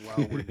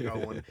 While we're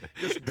going,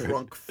 just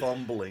drunk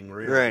fumbling.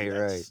 Really,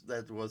 Right.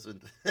 That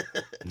wasn't.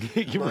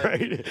 You're But-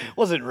 right. It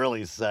wasn't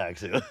really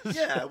sex. It was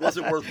Yeah, it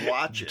wasn't worth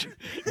watching.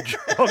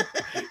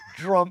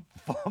 drunk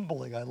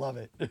fumbling. I love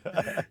it.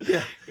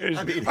 Yeah,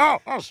 I mean,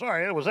 oh,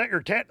 sorry. Was that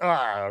your tent?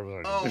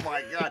 oh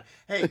my God.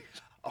 Hey,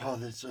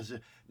 this is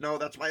it. No,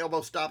 that's my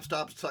elbow. Stop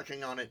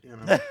sucking on it.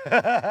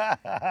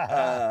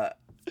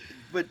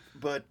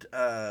 But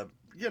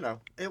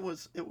it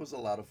was a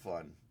lot of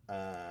fun.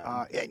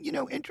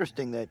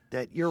 Interesting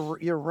that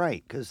you're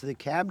right, because the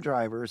cab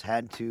drivers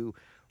had to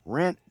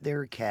rent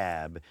their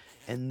cab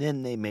and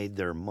then they made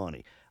their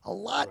money. A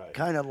lot Right.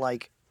 kind of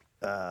like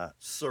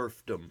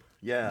Serfdom.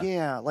 Yeah.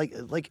 yeah,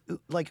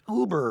 like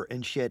Uber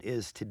and shit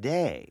is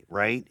today,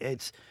 right?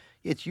 It's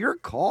your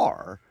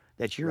car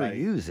that you're Right.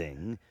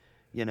 using.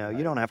 You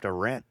don't have to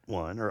rent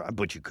one,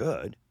 but you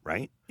could,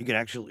 right? You can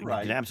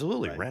Right.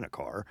 absolutely Right. rent a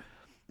car,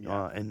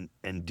 Yeah.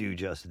 and do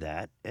just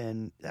that.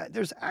 And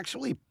there's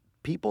actually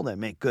people that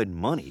make good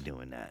money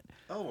doing that.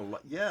 Oh,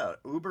 yeah,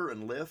 Uber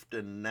and Lyft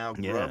and now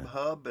Yeah.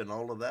 Grubhub and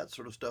all of that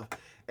sort of stuff.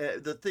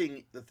 The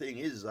thing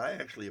is, I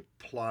actually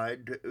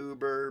applied to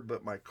Uber,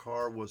 but my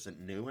car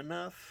wasn't new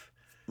enough.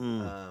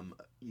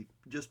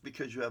 Just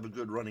because you have a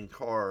good running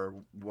car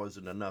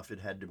wasn't enough. It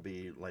had to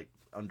be like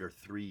under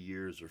 3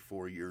 years or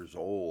 4 years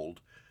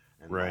old.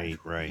 And Right.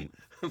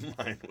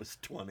 mine was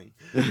 20.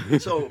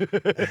 So,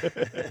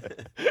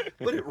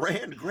 but it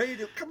ran great.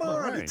 Come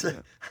on, right,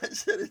 I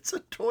said it's a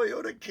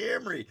Toyota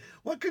Camry.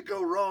 What could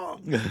go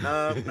wrong?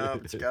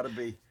 No, it's got to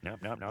be. No.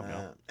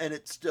 And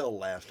it still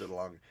lasted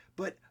long.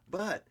 But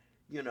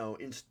you know,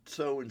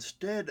 so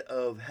instead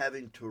of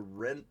having to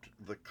rent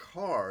the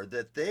car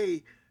that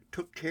they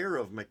took care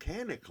of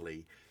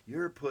mechanically,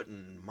 you're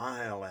putting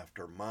mile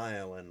after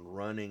mile and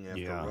running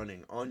after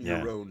running on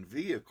your own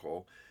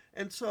vehicle.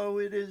 And so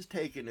it is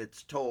taking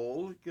its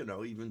toll, you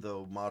know, even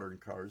though modern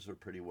cars are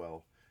pretty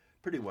well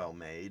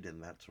made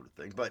and that sort of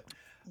thing. But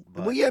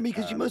Well, yeah,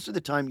 because most of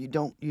the time you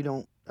don't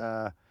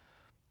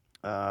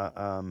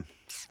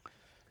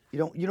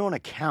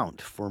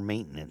account for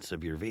maintenance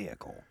of your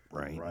vehicle,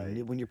 right? Right.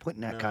 And when you're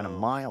putting that kind of No.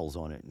 miles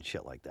on it and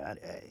shit like that,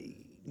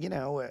 you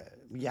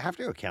have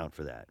to account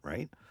for that,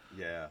 right?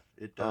 yeah,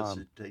 it does.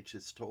 It takes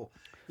its toll.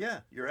 Yeah,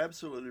 you're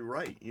absolutely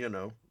right. You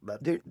know,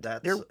 that's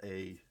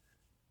a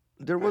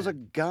There was a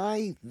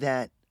guy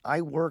that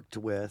I worked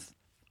with.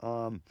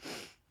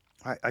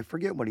 I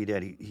forget what he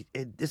did.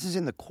 This is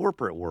in the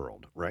corporate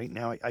world, right?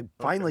 Now I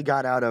finally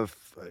got out of.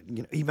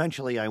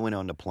 Eventually I went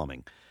on to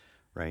plumbing,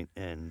 right?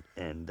 And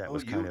that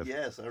was kind of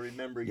yes, I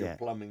remember your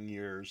plumbing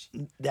years.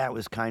 that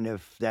was kind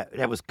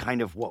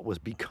of what was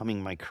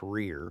becoming my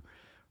career,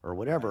 or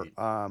whatever.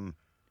 Right.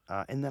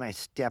 And then I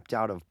stepped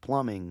out of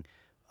plumbing,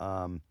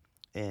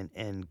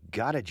 and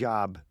got a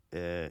job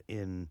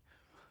in.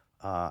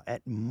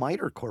 At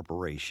MITRE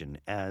Corporation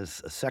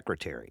as a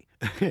secretary,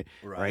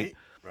 right?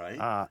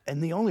 Right.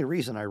 And the only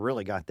reason I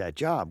really got that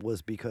job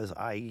was because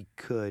I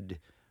could,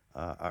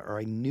 or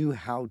I knew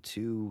how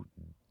to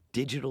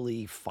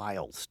digitally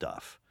file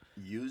stuff.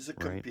 Use a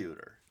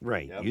computer.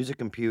 Right. Yep. Use a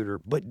computer,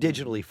 but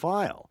digitally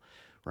file.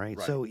 Right.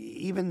 Right. So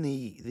even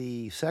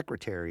the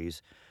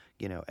secretaries,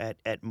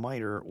 at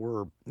MITRE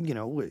were,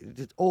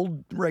 just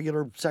old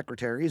regular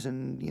secretaries,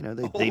 and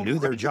they knew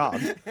their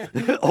job.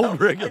 Old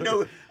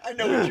regular. I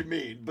know what you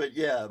mean, but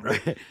yeah,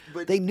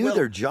 but They knew well,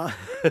 their job.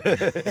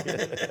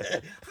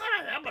 Hi,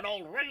 I'm an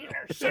old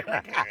regular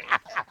secretary.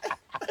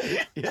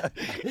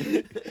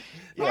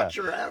 Not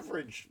your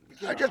average.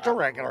 Just a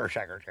regular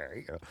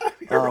secretary.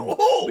 You're an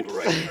old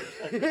regular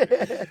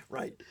secretary.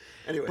 Right.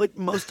 Anyway. But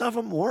most of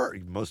them were.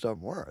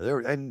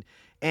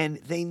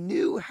 And they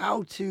knew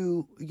how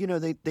to,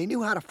 they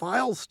knew how to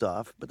file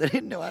stuff, but they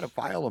didn't know how to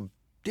file them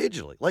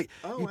digitally. Like,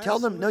 you tell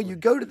them, no, you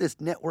go to this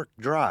network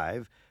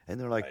drive, and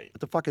they're like, what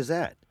the fuck is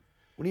that?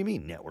 What do you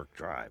mean network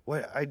drive?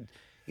 What I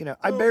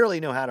barely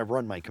know how to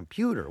run my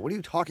computer. What are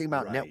you talking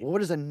about? Right.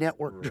 What is a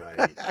network drive?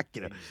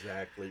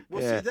 Exactly.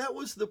 Well, see, that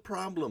was the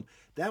problem.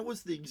 That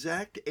was the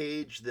exact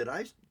age that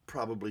I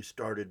probably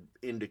started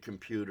into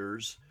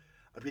computers,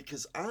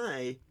 because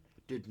I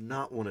did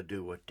not want to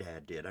do what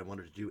Dad did. I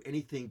wanted to do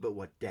anything but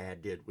what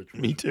Dad did, which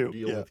was deal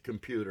with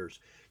computers.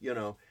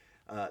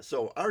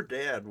 So our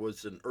dad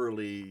was an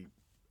early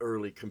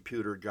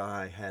computer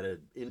guy. Had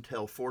an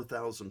Intel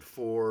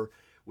 4004,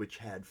 which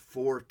had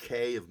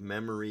 4K of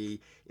memory.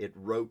 It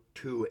wrote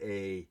to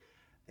a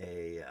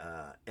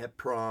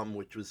EPROM,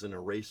 which was an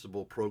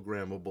erasable,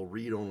 programmable,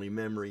 read-only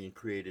memory, and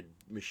created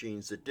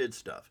machines that did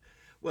stuff.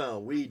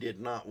 Well, we did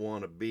not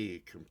want to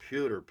be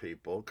computer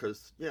people,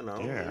 because you don't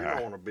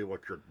want to be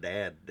what your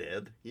dad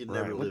did. He'd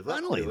never live up to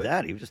it. Not only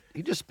that,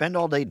 he just spend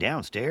all day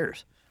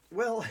downstairs.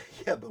 Well,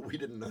 yeah, but we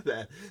didn't know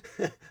that.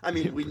 I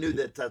mean, we knew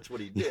that that's what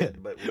he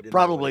did, but we didn't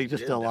Probably know what he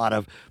just did a lot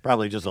of.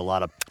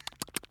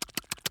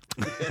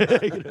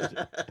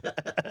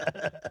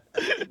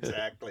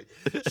 Exactly.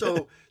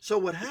 So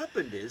what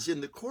happened is, in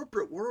the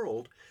corporate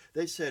world,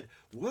 they said,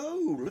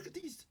 "Whoa, look at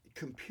these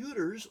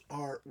computers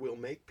will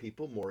make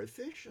people more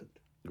efficient."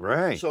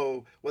 Right.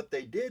 So what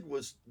they did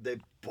was they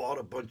bought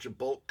a bunch of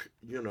bulk,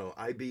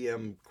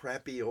 IBM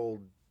crappy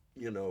old,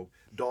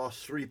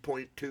 DOS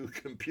 3.2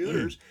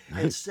 computers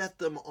and set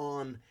them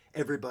on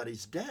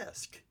everybody's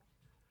desk.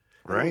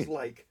 And it was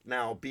like,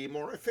 now be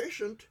more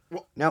efficient.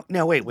 Well,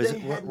 now wait,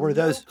 were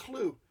those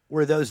clue?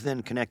 Were those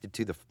then connected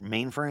to the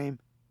mainframe?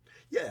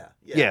 Yeah.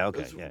 Yeah,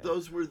 okay,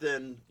 Those were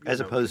then as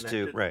opposed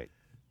connected. to right.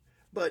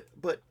 But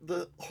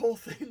the whole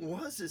thing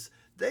is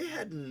they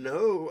had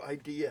no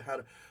idea how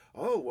to.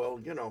 Oh, well,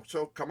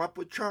 so come up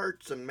with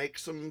charts and make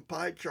some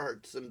pie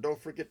charts, and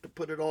don't forget to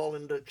put it all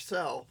into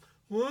Excel.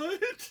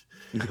 What?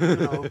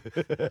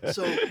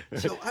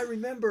 So I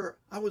remember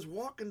I was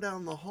walking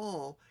down the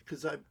hall,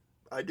 because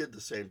I did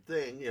the same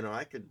thing.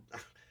 I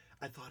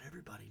thought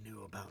everybody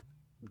knew about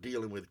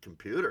dealing with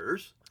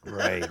computers.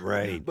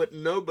 Right. But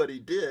nobody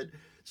did.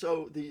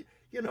 So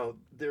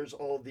there's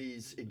all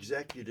these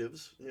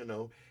executives,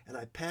 and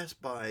I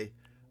passed by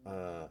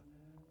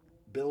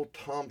Bill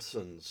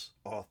Thompson's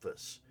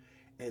office,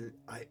 and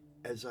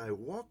as I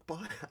walk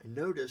by, I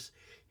notice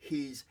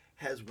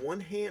has one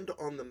hand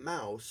on the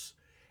mouse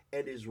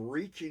and is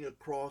reaching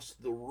across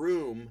the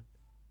room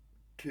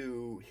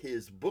to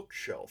his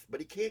bookshelf, but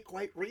he can't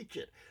quite reach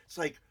it. It's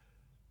like,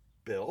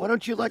 Bill, Why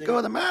don't you let go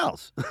of the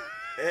mouse?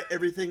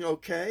 everything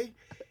okay?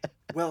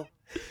 Well,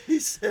 he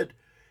said,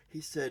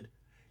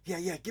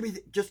 yeah,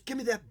 just give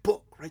me that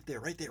book right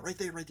there.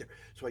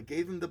 So I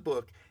gave him the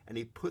book, and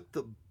he put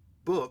the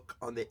book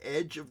on the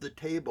edge of the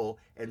table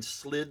and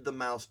slid the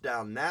mouse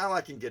down. Now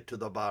I can get to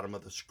the bottom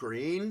of the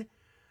screen.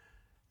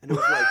 And it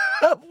was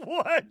like,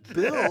 What?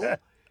 Bill,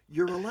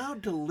 you're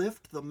allowed to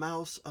lift the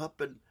mouse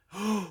up and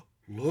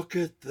look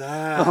at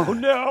that. Oh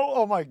no!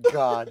 Oh my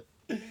God!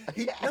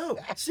 No,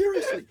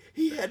 seriously,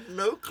 he had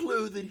no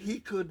clue that he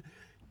could,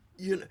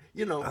 you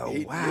know, Oh,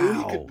 he wow. knew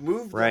he could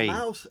move Right. the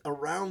mouse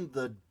around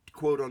the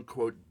quote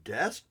unquote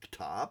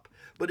desktop,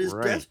 but his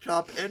Right.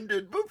 desktop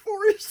ended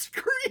before his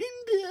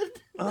screen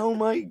did. Oh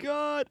my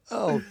God!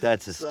 Oh,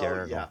 that's So,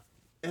 hysterical.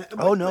 yeah.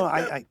 Oh, no,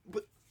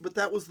 But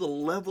that was the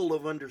level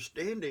of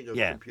understanding of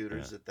Yeah,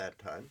 computers at that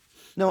time.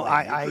 No,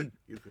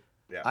 You could,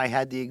 I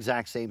had the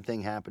exact same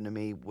thing happen to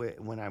me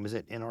when I was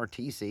at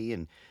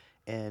NRTC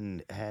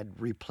and had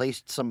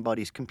replaced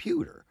somebody's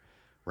computer,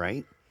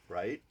 right?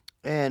 right?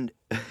 And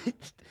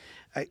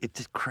it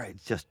just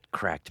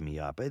cracked me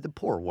up. The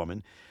poor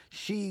woman,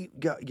 she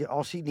got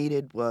all she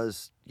needed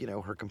was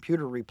her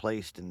computer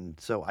replaced, and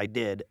so I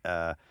did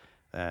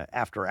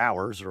after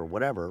hours or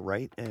whatever,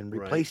 right? And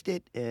Right. replaced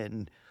it,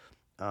 and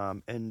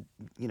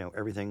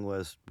everything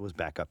was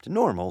back up to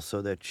normal,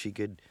 so that she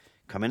could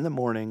come in the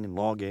morning and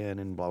log in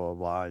and blah blah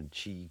blah. And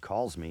she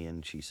calls me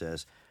and she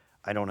says,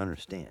 "I don't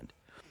understand."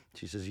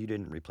 She says, "You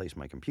didn't replace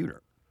my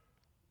computer,"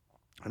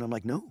 and I'm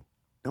like, "No,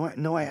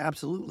 I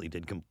absolutely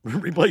did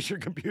replace your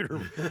computer."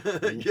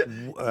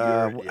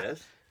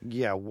 Yes.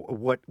 Yeah,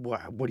 what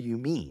do you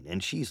mean?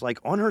 And she's like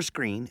on her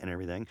screen and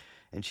everything,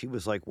 and she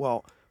was like,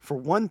 "Well, for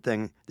one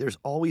thing, there's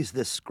always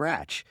this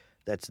scratch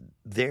that's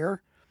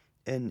there,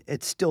 and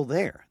it's still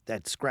there.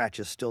 That scratch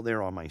is still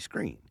there on my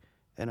screen."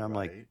 And I'm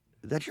like, Right.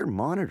 "That's your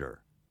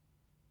monitor.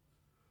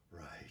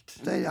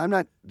 Right. I'm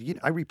not.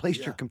 I replaced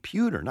your Yeah.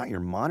 computer, not your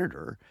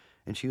monitor."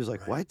 And she was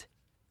like, Right.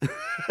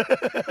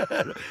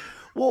 "What?"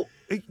 Well,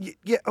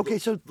 yeah, okay.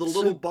 So The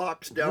little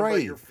box down by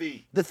right. your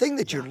feet. the thing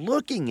that you're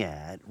looking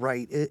at,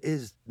 right,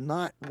 is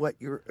not what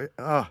you're.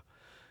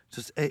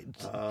 Just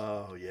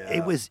Oh yeah.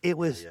 it was.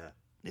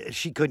 Yeah.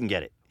 She couldn't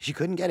get it. She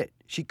couldn't get it.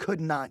 She could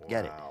not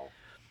get it. Wow.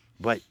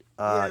 But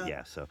Yeah.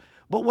 yeah. So,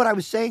 but what I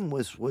was saying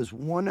was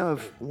one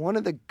of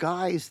the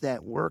guys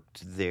that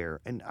worked there,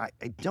 and I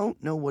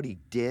don't know what he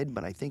did,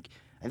 but I think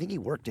he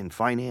worked in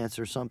finance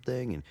or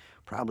something, and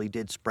probably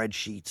did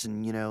spreadsheets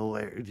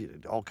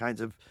and all kinds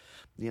of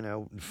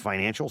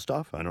financial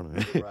stuff. I don't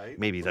know. Right,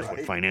 Maybe that's what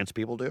right. finance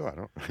people do. I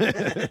don't.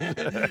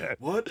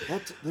 What?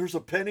 There's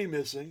a penny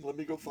missing. Let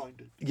me go find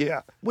it.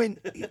 Yeah. When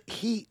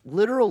he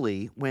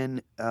literally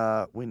when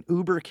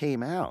Uber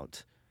came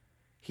out,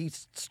 he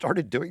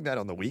started doing that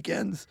on the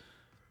weekends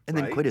and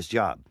then Right. quit his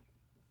job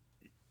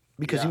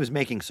because he Yeah. was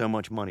making so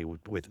much money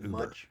with Uber.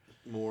 Much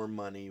more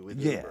money with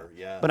Yeah. Uber.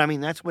 Yeah. But I mean,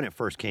 that's when it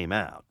first came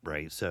out,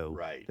 right? So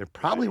Right, there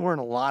probably right.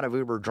 weren't a lot of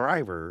Uber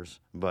drivers,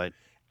 but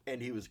and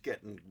he was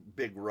getting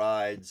big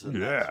rides and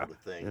Yeah, that sort of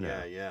thing. you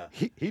know. Yeah.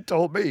 he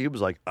told me, he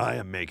was like, "I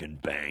am making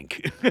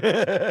bank."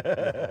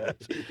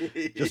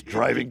 Just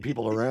driving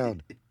people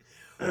around.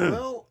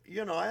 Well,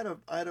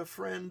 I had a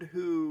friend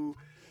who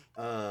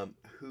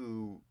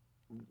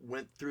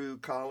went through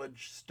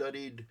college,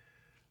 studied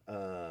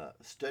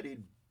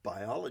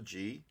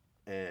biology,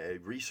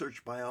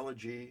 research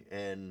biology,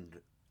 and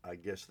I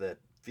guess that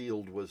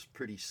field was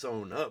pretty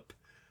sewn up,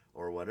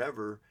 or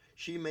whatever.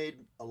 She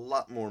made a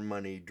lot more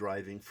money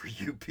driving for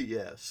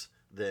UPS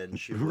than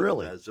she would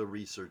Really? as a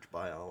research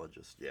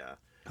biologist. Yeah.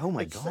 Oh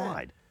my It's sad.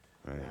 God.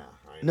 Right. Yeah,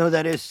 I No,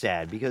 that is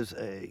sad because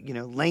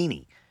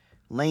Lainey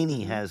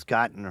Mm-hmm. has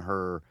gotten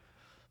her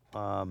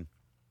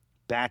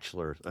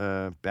bachelor's.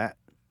 I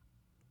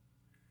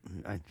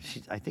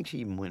think she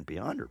even went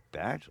beyond her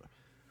bachelor.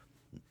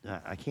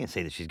 I can't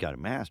say that she's got a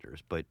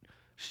master's, but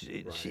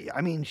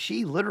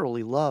she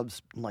literally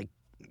loves like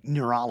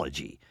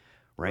neurology,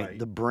 right? Right.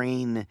 The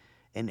brain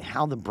and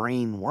how the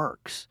brain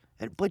works,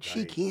 but she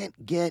Right.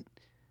 can't get.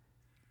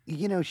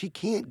 She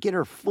can't get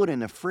her foot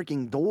in a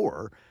freaking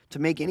door to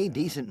make any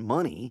decent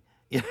money.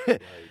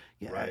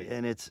 Yeah, right.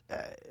 and it's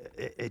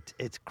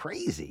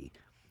crazy,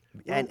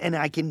 and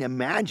I can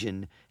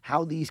imagine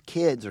how these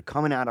kids are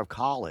coming out of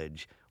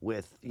college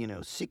with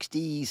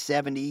 $60,000,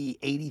 $70,000,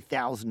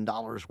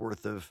 $80,000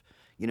 worth of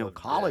Of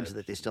college debt,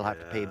 that they still have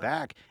to pay yeah.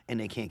 back, and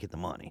they can't get the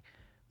money.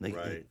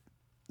 Right.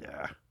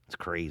 Yeah, it's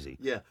crazy.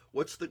 Yeah.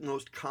 What's the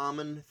most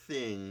common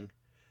thing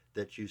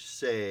that you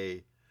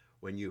say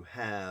when you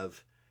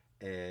have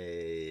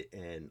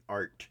an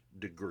art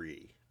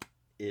degree?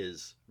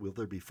 Is, will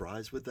there be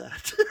fries with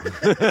that?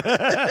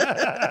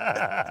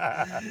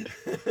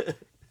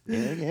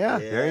 Yeah,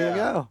 there you Yeah.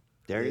 go.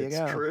 There you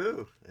go. It's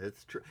true.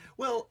 It's true.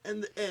 Well,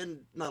 and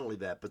not only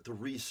that, but the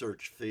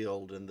research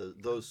field and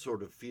those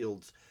sort of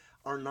fields,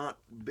 are not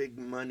big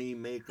money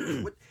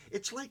makers.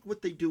 It's like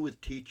what they do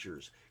with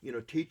teachers.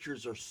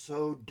 Teachers are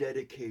so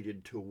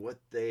dedicated to what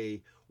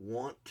they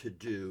want to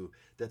do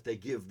that they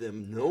give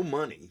them no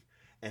money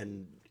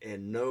and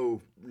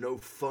no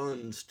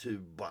funds to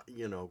buy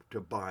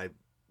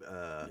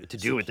to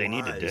do what they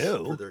need to supplies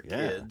do for their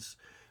kids.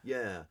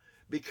 Yeah,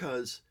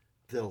 because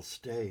they'll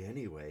stay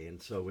anyway,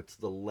 and so it's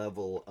the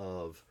level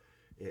of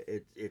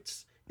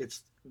it's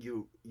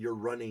you're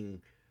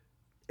running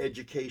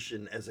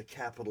education as a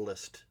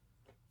capitalist.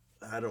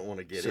 I don't want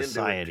to get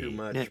society.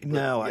 into it too much.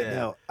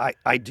 No,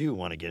 I do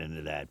want to get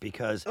into that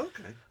because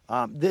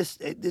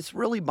this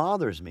really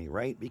bothers me,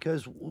 right?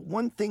 Because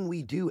one thing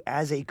we do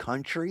as a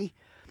country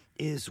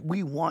is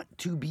we want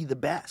to be the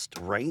best,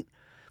 right?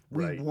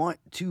 We want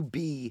to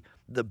be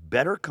the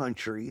better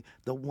country,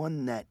 the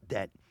one that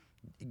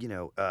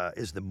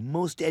is the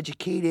most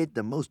educated,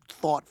 the most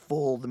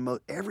thoughtful, the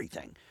most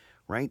everything,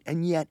 right?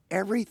 And yet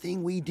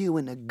everything we do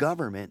in the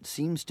government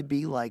seems to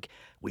be like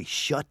we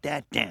shut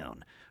that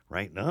down,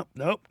 right? No,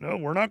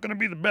 we're not going to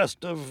be the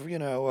best of,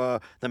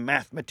 the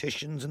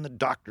mathematicians and the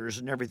doctors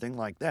and everything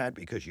like that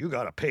because you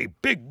got to pay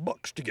big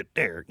bucks to get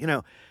there,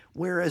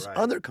 Whereas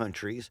other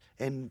countries,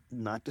 and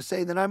not to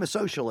say that I'm a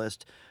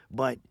socialist,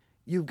 but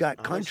you've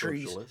got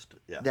countries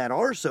that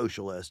are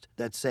socialist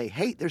that say,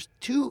 hey, there's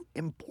two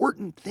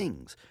important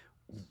things,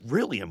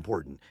 really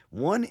important.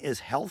 One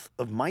is health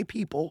of my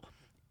people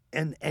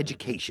and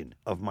education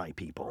of my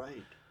people.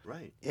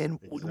 Right. And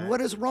what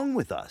is wrong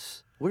with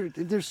us?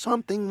 There's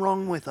something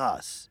wrong with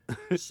us.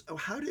 So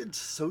how did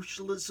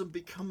socialism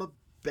become a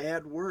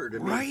bad word?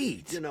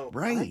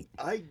 Right.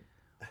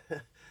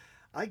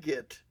 I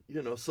get,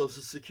 Social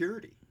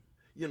Security,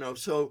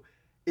 so...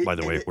 By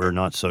the way, we're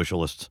not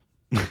socialists.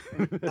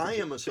 I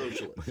am a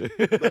socialist.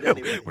 But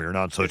anyway, we're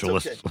not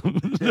socialists.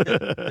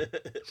 Okay.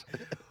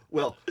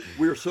 Well,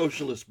 we're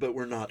socialists, but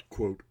we're not,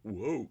 quote,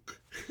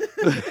 woke.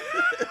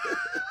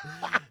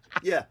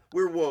 Yeah,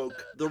 we're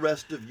woke. The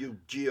rest of you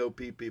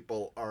GOP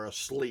people are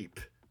asleep.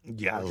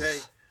 Yes. Okay?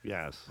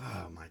 Yes.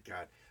 Oh, my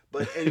God.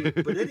 But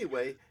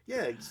anyway,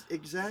 yeah,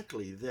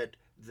 exactly. That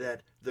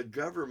the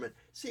government...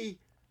 See,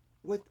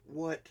 what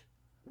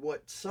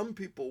some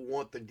people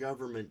want the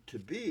government to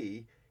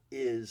be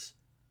is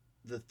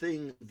the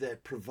thing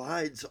that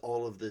provides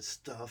all of this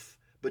stuff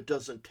but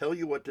doesn't tell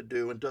you what to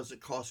do and doesn't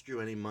cost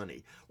you any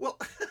money. Well,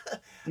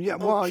 you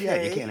can't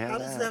have how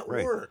does that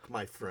work,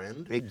 my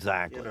friend?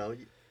 Exactly.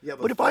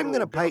 But if I'm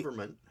going to pay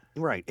government,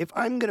 if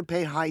I'm going to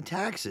pay high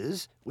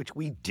taxes, which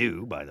we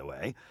do, by the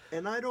way,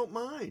 and I don't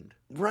mind.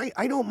 Right,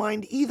 I don't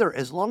mind either,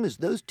 as long as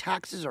those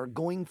taxes are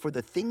going for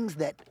the things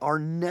that are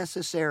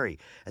necessary,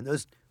 and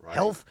those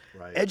health,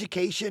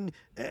 education,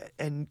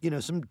 and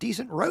some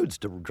decent roads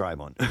to drive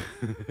on.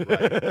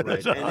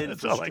 Right. And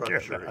infrastructure. all I care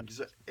about.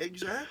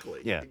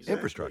 Exactly. Yeah, exactly.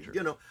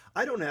 Infrastructure.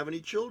 I don't have any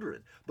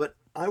children, but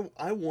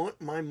I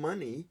want my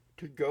money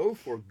to go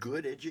for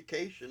good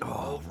education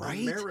of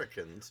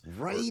Americans.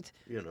 Right.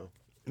 Or,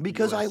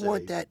 because USA.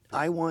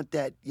 I want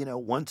that,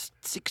 once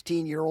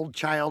 16-year-old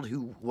child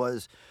who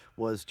was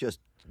just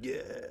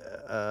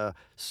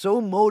so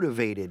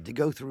motivated to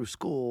go through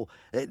school.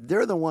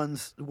 They're the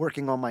ones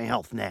working on my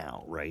health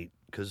now, right?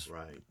 Because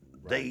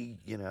they,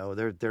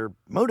 they're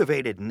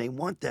motivated and they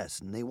want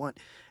this and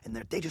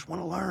they just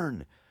want to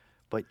learn.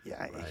 But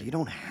you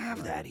don't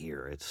have that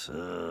here. It's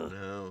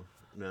no.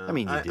 I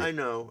mean, I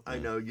know.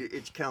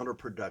 It's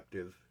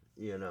counterproductive.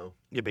 Yeah,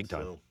 big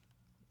time. So,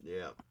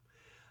 yeah.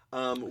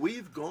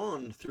 We've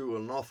gone through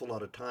an awful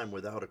lot of time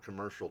without a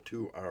commercial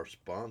to our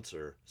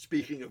sponsor.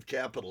 Speaking of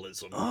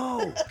capitalism.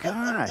 Oh,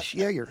 gosh.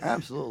 Yeah, you're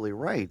absolutely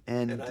right.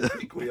 And I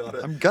think we ought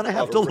to. I'm going to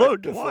have to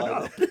load one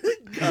up.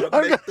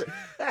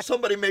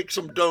 Somebody make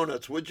some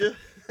donuts, would you?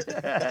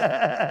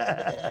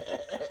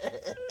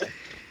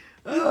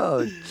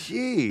 Oh,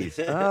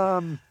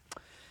 jeez.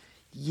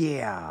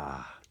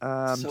 Yeah.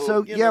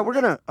 So you know, we're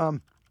going to...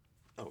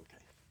 Okay.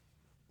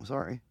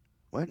 Sorry.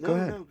 What? No, go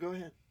ahead. No, go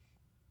ahead.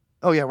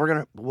 Oh, yeah,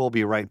 we'll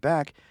be right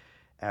back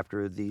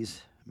after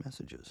these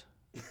messages.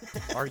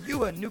 Are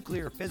you a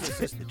nuclear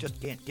physicist that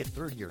just can't get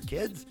through to your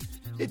kids?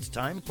 It's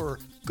time for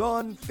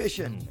Gone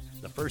Fishin',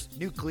 the first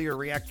nuclear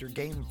reactor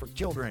game for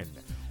children.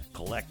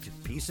 Collect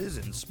pieces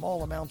and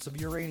small amounts of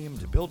uranium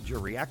to build your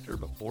reactor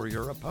before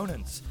your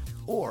opponents,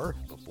 or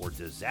before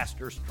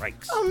disaster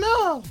strikes. Oh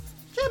no!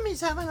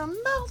 Jimmy's having a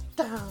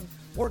meltdown!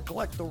 Or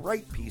collect the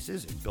right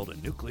pieces and build a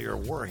nuclear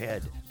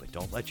warhead, but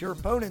don't let your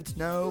opponents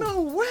know.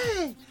 No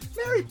way!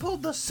 Mary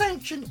pulled the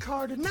sanction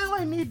card and now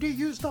I need to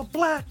use the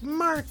black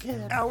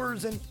market.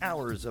 Hours and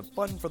hours of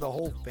fun for the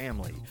whole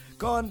family.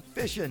 Gone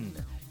Fishin'.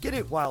 Get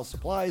it while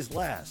supplies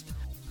last.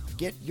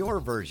 Get your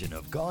version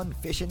of Gone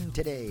Fishin'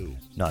 today.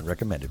 Not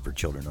recommended for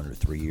children under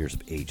 3 years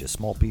of age, as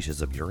small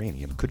pieces of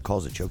uranium could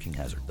cause a choking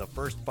hazard. The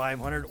first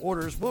 500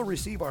 orders will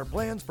receive our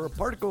plans for a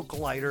particle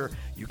collider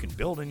you can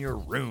build in your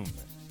room.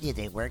 Is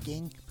it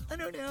working? I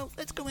don't know.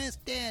 Let's go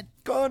ask Dad.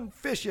 Gone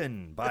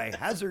Fishin' by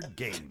Hazard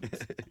Games.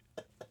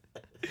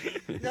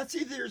 Now,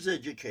 see, there's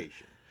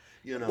education.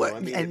 Well, I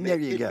mean, and there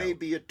you go. It may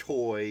be a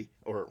toy,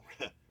 or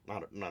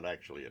not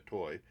actually a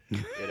toy.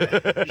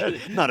 It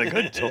actually- Not a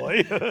good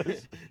toy.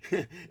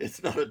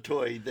 It's not a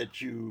toy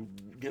that you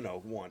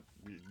want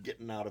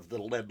getting out of the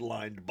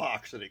lead-lined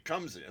box that it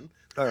comes in.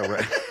 Oh,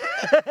 right.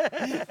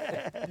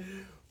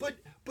 But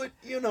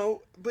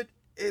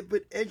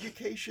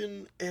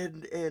education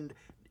and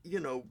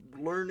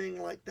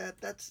learning like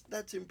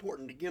that's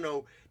important.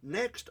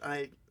 Next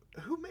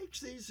who makes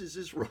these? Is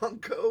this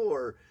Ronco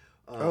or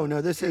Oh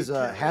no, this is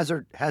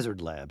K-Town?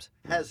 Hazard Labs.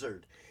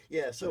 Hazard.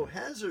 Yeah, so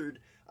Hazard,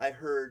 I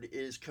heard,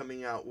 is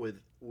coming out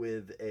with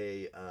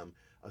a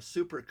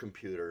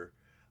supercomputer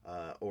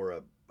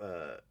or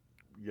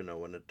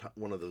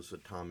one of those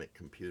atomic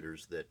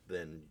computers that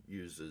then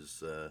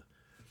uses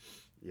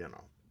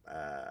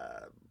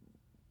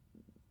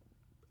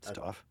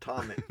Stuff.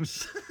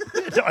 atomics.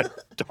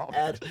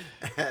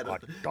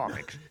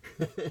 Atomics.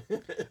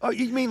 Oh,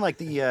 you mean like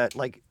the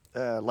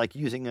like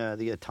using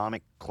the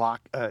atomic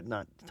clock?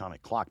 Not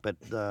atomic clock, but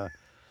the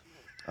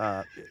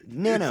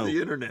nano It's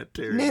the internet,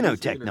 Terry.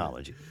 It's the internet.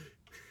 nanotechnology.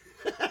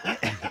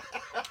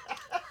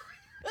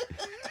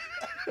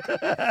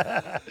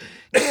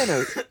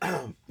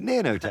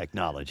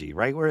 Nanotechnology,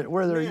 right?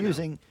 Where they're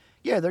using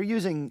they're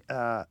using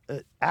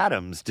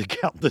atoms to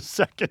count the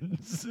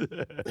seconds.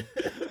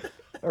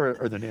 Or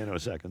the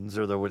nanoseconds,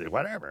 or the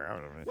whatever. I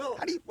don't know. Well,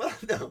 How do you...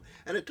 no.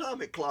 An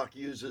atomic clock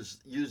uses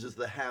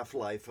the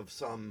half-life of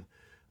some,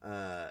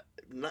 and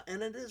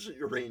it isn't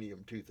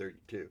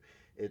uranium-232.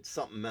 It's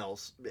something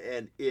else,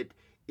 and it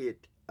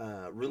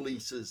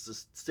releases the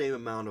same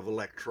amount of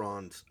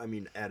electrons. I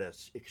mean, at an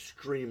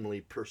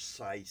extremely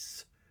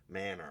precise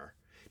manner.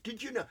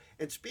 Did you know?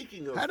 And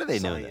speaking of How do they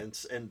know that?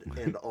 science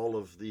and all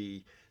of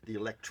the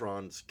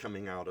electrons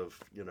coming out of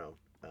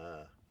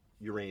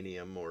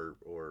uranium or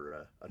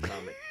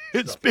atomic.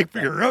 Speak for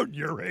your own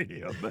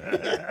uranium.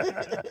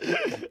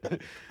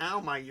 Ow,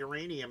 my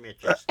uranium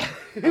itches.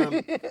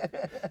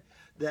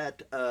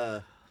 That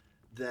a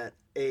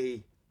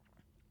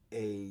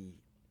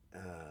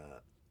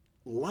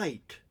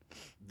light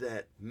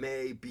that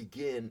may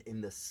begin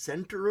in the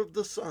center of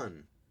the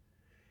sun,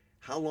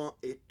 how long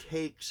it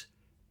takes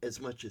as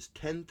much as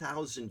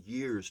 10,000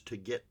 years to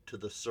get to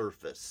the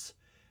surface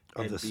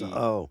Of and the sun. be-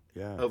 Oh,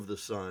 yeah. of the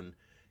sun,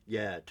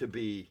 to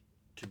be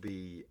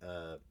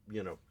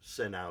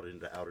sent out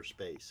into outer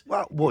space.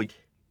 Well,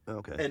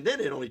 okay. And then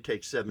it only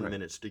takes 7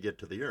 minutes to get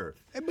to the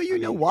Earth. But you I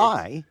know mean,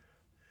 why?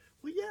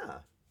 Well, yeah,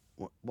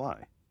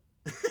 Why?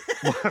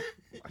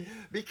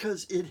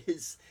 because it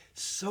is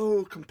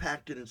so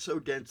compacted and so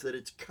dense that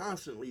it's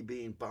constantly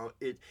being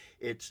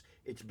it's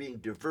being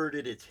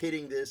diverted. It's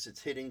hitting this.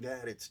 It's hitting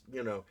that. It's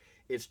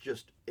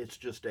just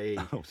a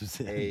Oh,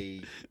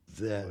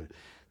 Zen.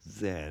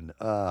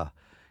 a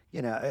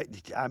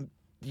Zen.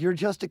 You're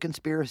just a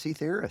conspiracy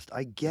theorist.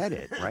 I get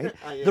it, right?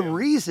 I The am.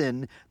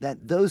 reason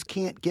that those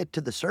can't get to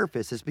the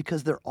surface is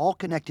because they're all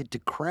connected to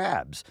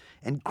crabs,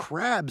 and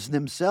crabs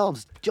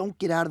themselves don't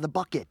get out of the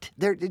bucket.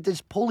 They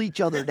just pull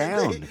each other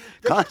down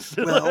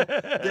constantly. Well,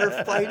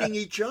 they're fighting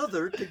each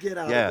other to get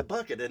out Yeah. of the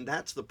bucket, and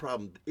that's the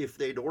problem. If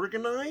they'd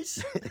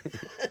organize,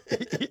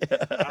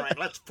 all right,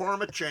 let's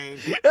form a chain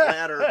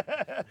ladder.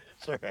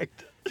 That's right.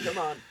 Come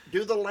on,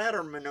 do the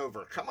ladder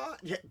maneuver. Come on,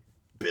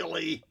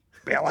 Billy.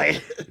 Billy.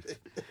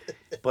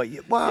 But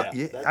you're that's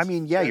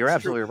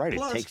absolutely true. right.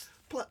 Plus, It takes.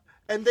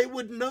 and they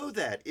would know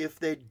that if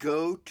they'd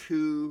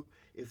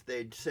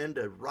send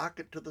a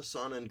rocket to the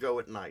sun and go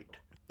at night.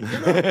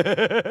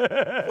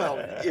 Well,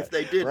 if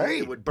they didn't,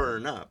 Right. it would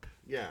burn up.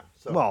 Yeah.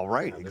 So, Well,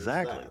 right, there's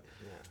exactly.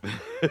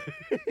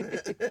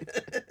 that.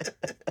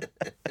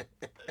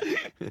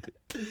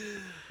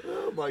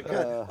 Oh my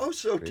God!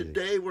 So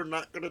today we're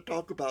not going to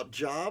talk about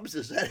jobs.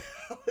 Is that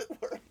how it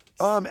works?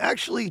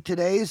 Actually,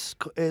 today's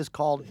is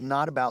called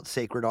Not About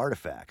Sacred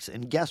Artifacts.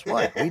 And guess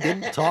what? We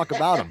didn't talk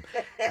about them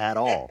at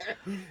all.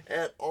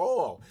 At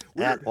all.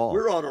 At all.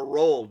 We're on a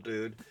roll,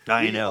 dude.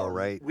 I know,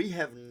 right? We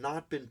have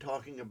not been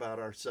talking about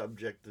our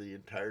subject the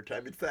entire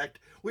time. In fact,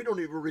 we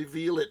don't even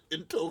reveal it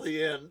until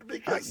the end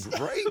because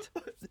Right?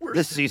 we're-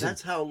 This season.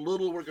 That's how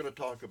little we're going to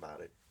talk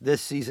about it.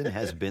 This season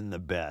has been the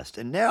best.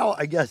 And now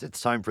I guess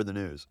it's time for the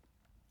news.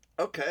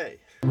 Okay.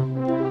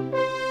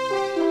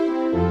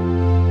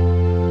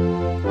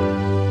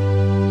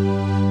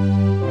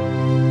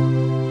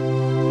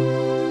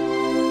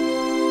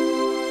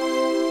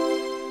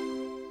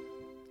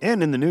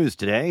 And in the news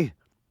today,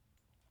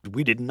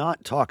 we did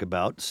not talk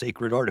about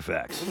sacred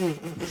artifacts.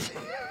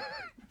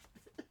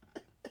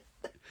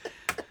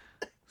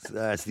 So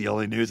that's the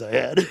only news I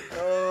had.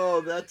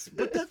 Oh, that's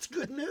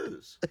good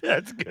news.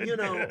 That's good.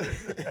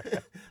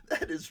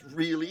 That is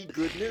really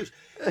good news.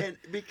 And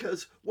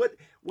because what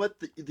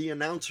the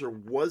announcer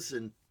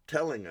wasn't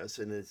telling us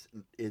and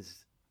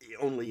is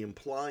only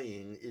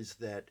implying is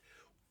that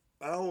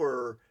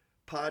our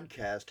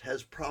podcast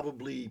has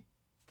probably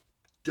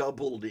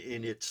doubled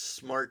in its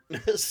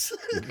smartness.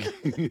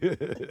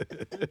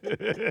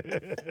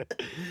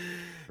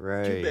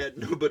 Right. Too bad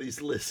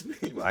nobody's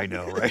listening. I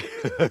know, right?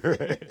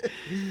 Right.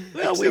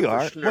 Well, Except we for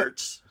are.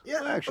 Schnurts.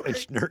 Yeah, Actually,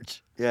 okay.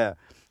 Schnurts. Yeah.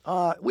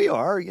 We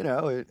are,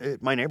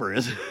 my neighbor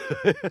is.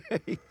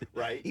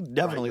 Right. He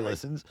definitely right.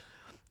 listens.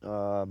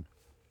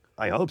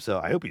 I hope so.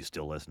 I hope he's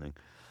still listening.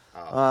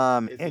 If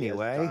he has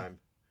Anyway,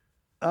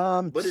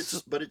 time. But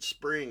s- it's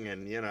spring,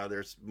 and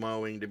there's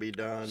mowing to be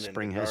done.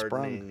 Spring and has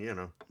sprung. gardening,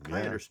 I Yeah.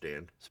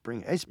 understand.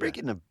 spring. Hey,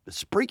 speaking of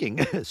speaking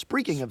of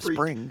Spreak.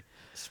 spring,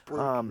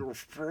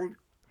 Spring.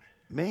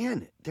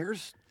 man,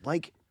 there's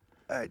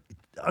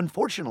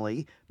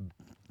unfortunately,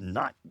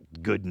 not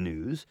good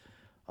news.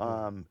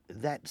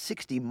 That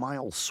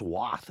 60-mile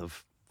swath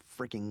of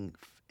freaking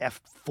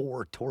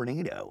F4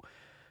 tornado.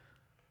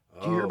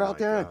 Did you hear about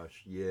my that?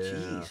 Gosh, yeah.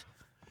 Jeez,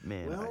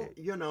 man.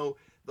 Well,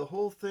 the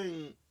whole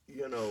thing,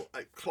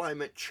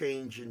 climate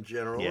change in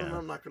general, and Yeah.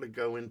 I'm not going to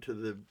go into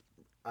the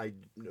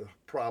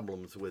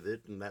problems with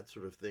it and that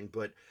sort of thing,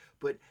 but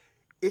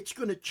it's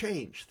going to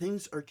change.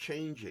 Things are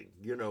changing.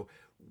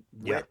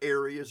 Wet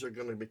areas are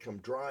going to become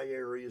dry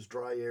areas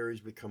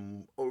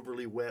become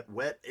overly wet.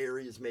 Wet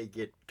areas may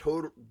get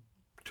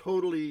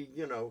totally,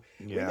 we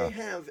may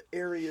have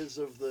areas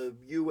of the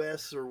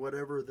U.S. or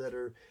whatever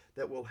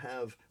that will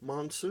have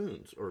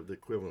monsoons or the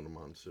equivalent of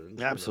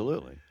monsoons.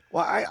 Absolutely.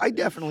 Well, I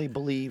definitely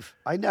believe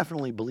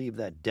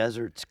that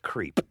deserts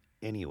creep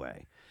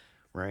anyway,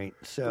 right?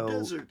 So The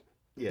desert,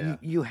 yeah.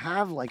 you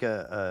have like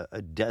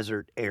a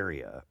desert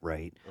area,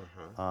 right?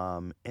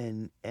 Uh-huh.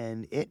 And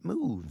it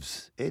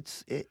moves.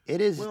 It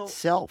is Well,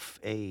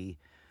 itself a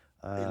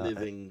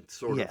living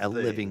sort yeah, of a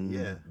thing. living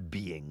Yeah,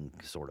 being,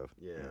 sort of.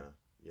 yeah,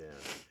 yeah.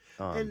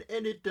 Um,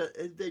 And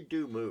they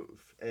do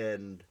move,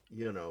 and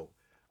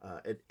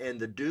and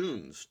the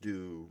dunes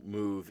do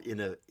move in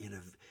a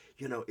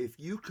if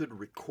you could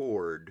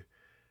record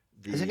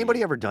the has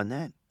anybody ever done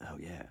that? Oh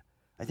yeah,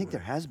 I think there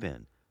has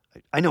been.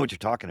 I know what you're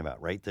talking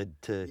about, right? To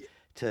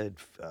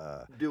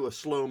do a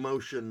slow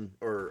motion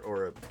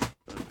or a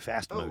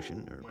fast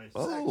motion. Or, my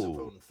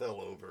saxophone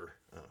fell over.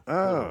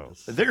 Oh,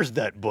 there's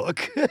that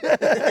book. Now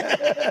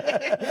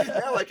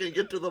I can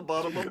get to the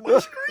bottom of my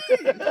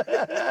screen.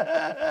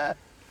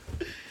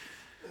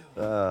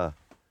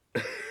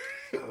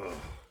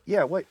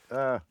 Yeah. What?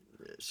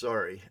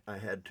 Sorry, I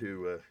had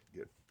to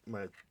get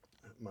my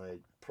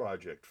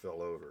project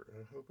fell over.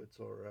 I hope it's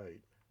all right.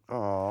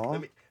 Oh.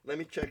 Let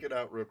me check it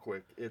out real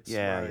quick. It's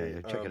Yeah, my,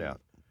 yeah. Check it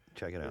out.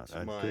 Check it out.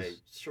 It's my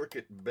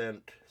circuit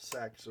bent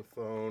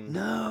saxophone.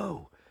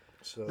 No,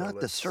 So not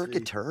the let's see.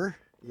 circuiter.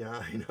 Yeah,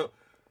 I know.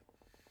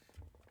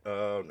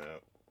 Oh no,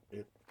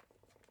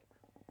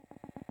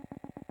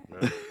 no,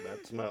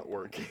 that's not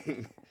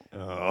working.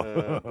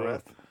 Oh.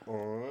 Breath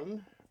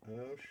on.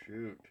 Oh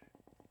shoot.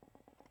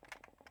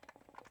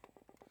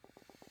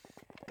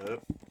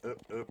 Up.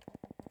 Oh,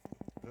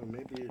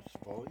 maybe it's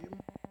volume.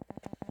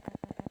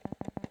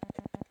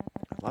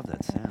 I love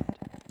that sound.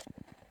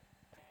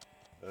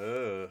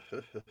 Oh.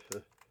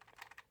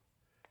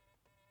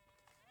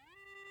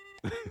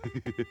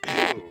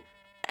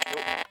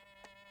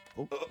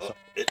 Oh,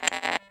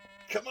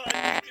 Come on,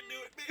 you can do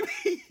it,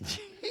 baby.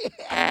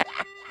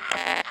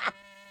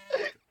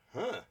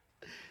 Huh.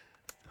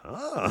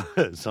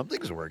 oh,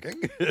 something's working.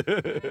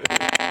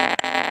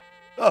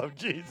 Oh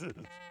Jesus!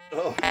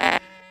 Oh.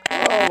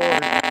 Oh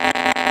Lord!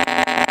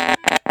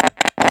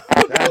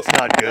 That's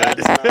not good.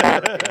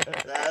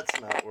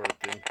 That's not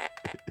working.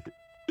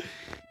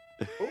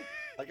 Oh,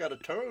 I got a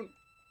tone.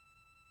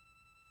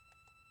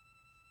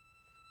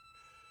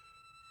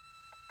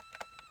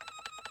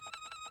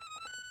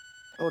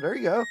 Oh, there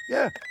you go.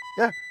 Yeah.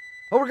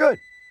 Oh, we're good.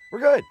 We're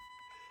good.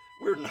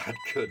 We're not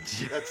good.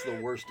 That's the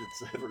worst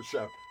it's ever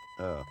sounded.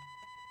 Oh.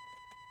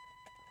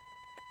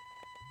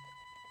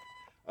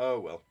 Oh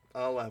well,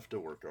 I'll have to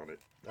work on it.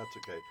 That's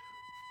okay.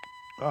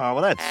 Oh,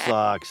 well, that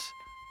sucks.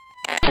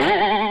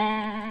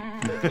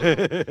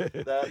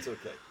 That's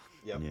okay.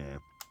 Yep. Yeah.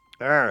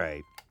 All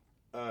right.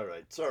 All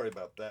right. Sorry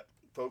about that,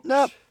 folks.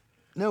 Nope.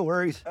 No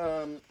worries.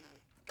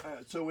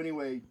 So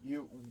anyway,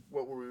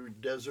 what were we?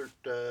 Desert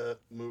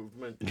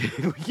movement.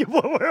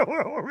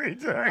 What were we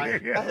doing?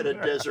 I had a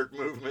desert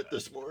movement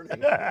this morning.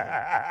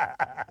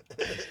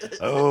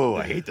 Oh,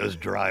 I hate those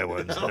dry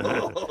ones.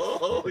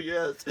 Oh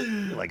yes.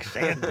 Like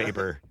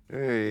sandpaper.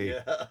 Hey.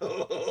 Yeah.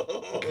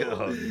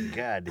 Oh,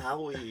 God.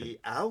 Owie,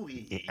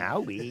 owie.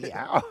 Owie.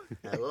 Ow.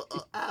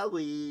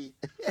 Owie.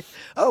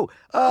 Oh,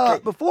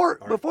 Okay.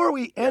 before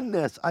we end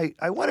this, I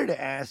wanted to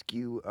ask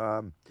you,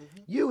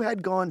 you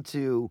had gone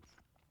to,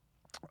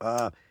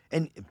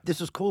 and this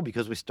was cool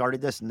because we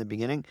started this in the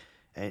beginning,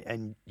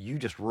 and you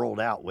just rolled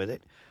out with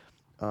it,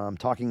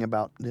 talking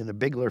about the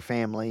Bigler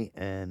family,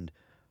 and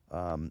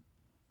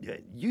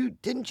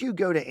didn't you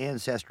go to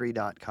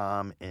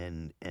Ancestry.com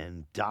and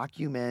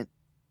document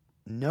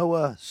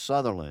Noah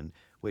Sutherland,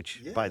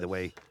 which, by the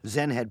way,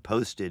 Zen had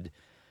posted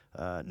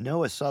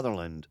Noah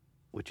Sutherland,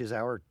 which is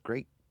our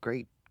great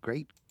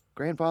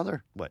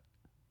grandfather. What?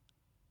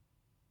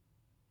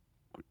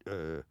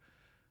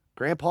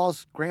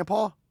 Grandpa's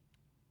grandpa?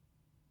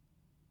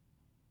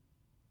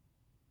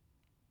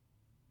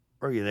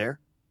 Are you there?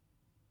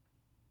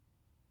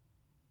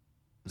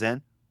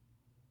 Zen?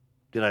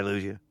 Did I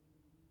lose you?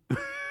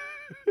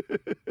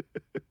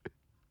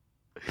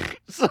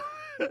 So,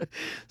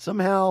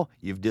 Somehow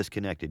you've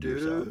disconnected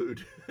yourself.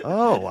 Dude.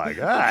 Oh my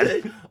God.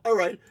 Okay, all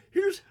right.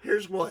 Here's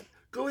what.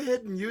 Go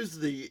ahead and use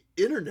the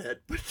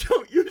internet, but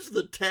don't use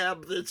the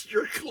tab that's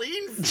your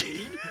clean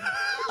feed.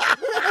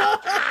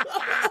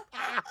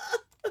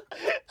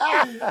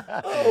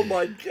 Oh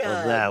my God.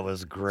 Well, that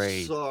was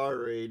great.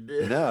 Sorry,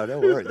 dude. No,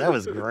 don't worry. That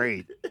was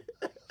great.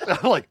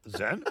 I'm like,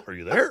 Zen, are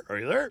you there? Are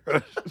you there?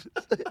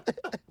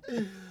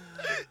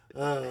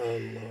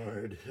 Oh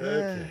Lord.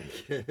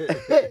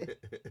 Okay.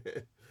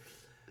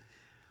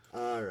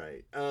 All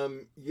right.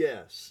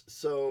 Yes.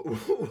 So,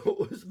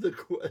 what was the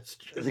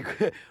question?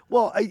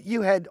 Well,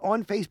 you had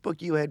on Facebook.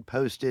 You had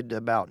posted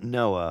about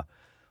Noah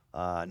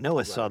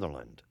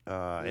Sutherland,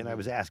 and I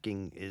was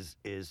asking, is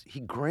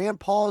he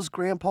Grandpa's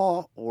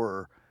grandpa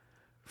or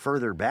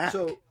further back?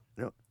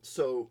 No.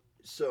 So,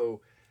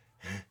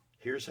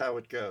 here's how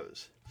it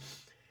goes.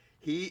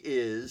 He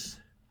is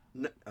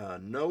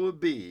Noah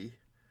B,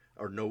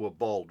 or Noah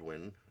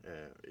Baldwin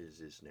is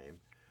his name.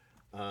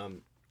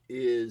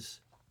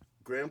 Is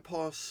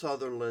Grandpa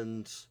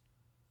Sutherland's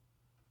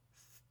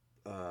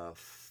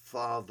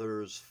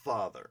father's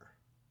father.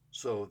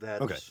 So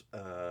that's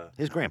okay.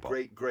 His grandpa.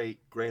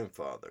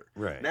 Great-great-grandfather.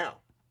 Right. Now,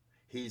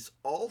 he's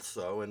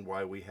also, and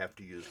why we have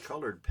to use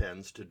colored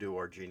pens to do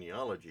our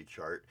genealogy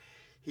chart,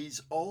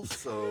 he's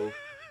also,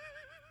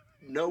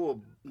 Noah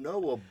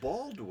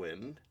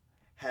Baldwin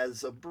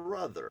has a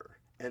brother,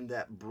 and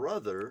that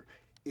brother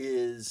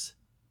is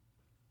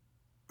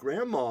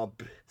Grandma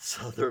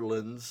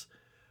Sutherland's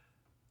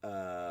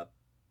our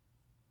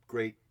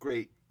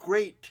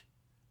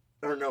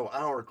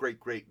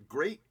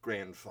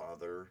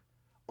great-great-great-grandfather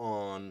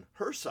on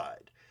her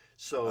side.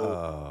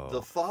 So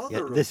the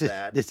father of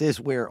that... This is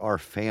where our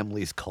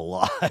families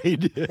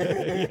collide.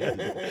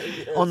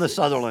 Yes, on the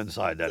Sutherland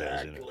side, that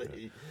exactly.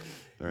 is.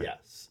 Right.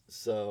 Yes.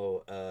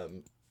 So,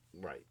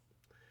 right.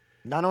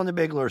 Not on the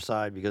Bigler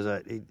side,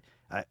 because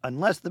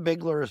unless the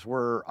Biglers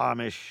were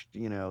Amish,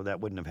 that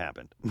wouldn't have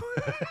happened.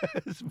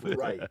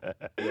 Right.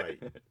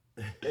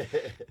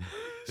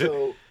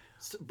 So,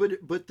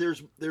 but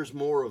there's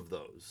more of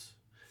those.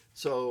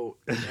 So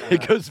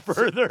it goes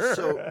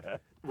further.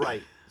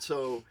 Right.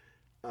 So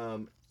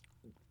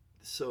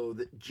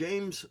that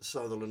James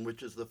Sutherland,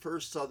 which is the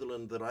first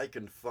Sutherland that I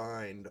can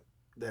find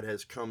that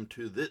has come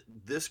to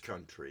this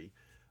country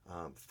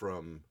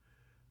from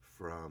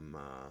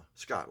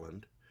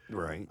Scotland,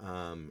 right,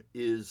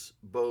 is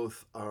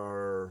both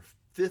our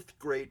fifth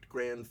great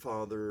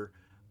grandfather,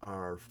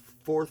 our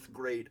fourth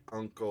great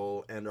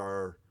uncle, and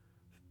our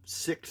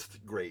sixth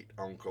great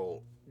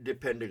uncle,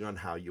 depending on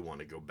how you want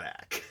to go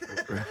back.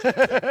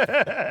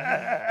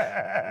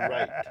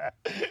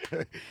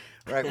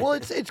 Right. Well,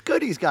 it's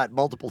good he's got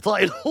multiple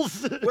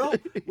titles.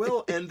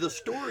 well, and the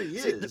story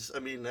is, I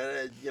mean,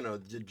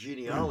 the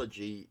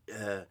genealogy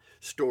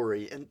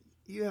story, and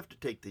you have to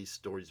take these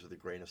stories with a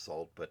grain of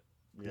salt, but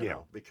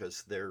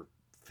because they're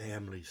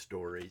family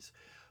stories.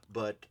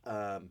 But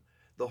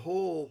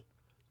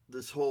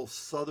this whole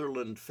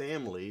Sutherland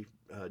family,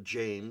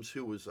 James,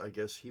 who was, I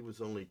guess he was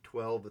only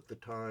 12 at the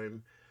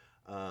time,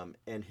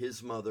 and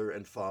his mother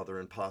and father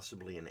and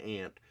possibly an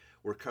aunt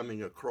were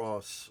coming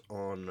across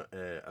on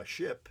a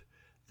ship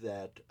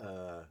that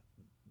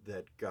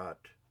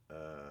got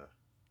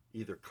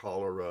either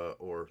cholera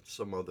or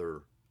some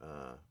other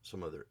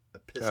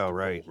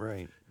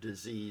episcopal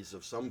disease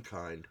of some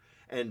kind,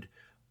 and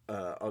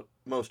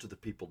most of the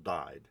people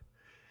died.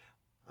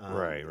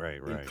 Right.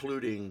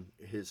 Including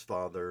his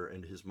father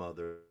and his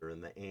mother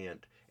and the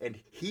aunt. And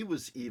he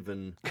was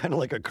even... kind of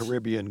like a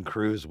Caribbean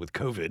cruise with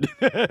COVID.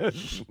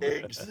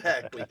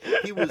 Exactly.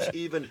 He was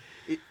even...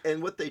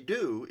 And what they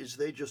do is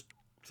they just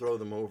throw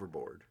them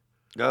overboard.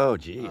 Oh,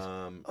 geez.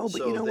 But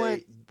so you know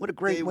what? What a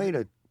great way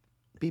to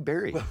be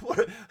buried.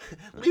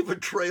 Leave a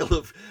trail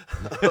of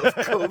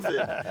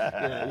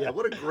COVID. Yeah,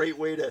 what a great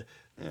way to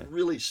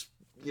really...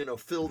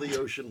 fill the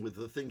ocean with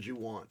the things you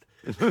want.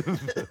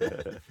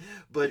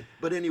 But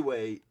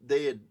anyway,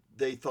 they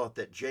thought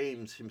that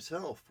James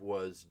himself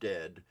was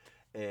dead,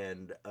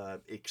 and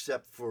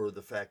except for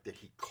the fact that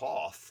he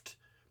coughed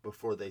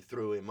before they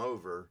threw him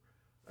over,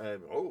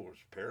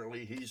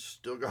 apparently he's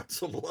still got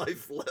some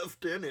life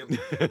left in him.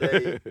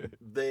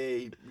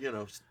 They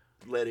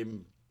let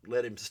him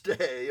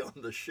stay on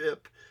the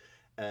ship.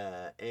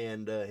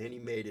 And he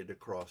made it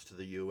across to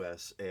the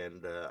U.S.,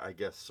 and I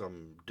guess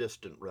some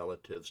distant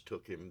relatives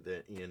took him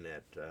in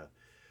at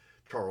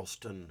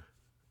Charleston.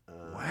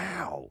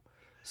 Wow.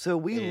 So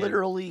we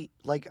literally,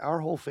 our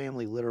whole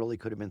family literally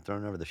could have been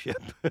thrown over the ship.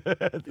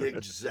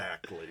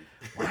 Exactly.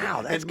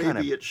 Wow, that's and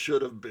maybe it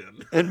should have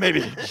been. And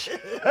maybe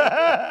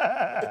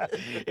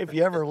if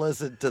you ever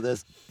listen to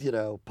this,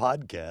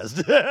 podcast,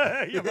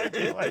 you might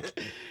be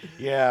like,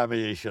 yeah,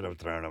 maybe you should have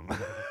thrown him.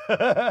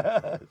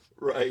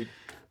 Right.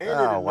 And in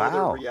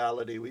another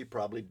reality, we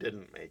probably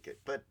didn't make it,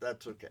 but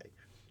that's okay.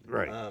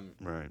 Right.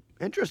 Right.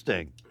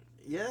 Interesting.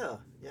 Yeah.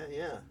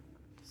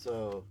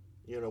 So,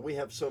 we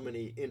have so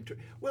many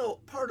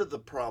part of the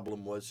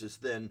problem is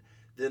then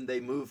they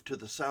moved to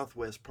the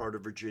southwest part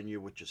of Virginia,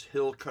 which is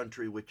hill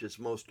country, which is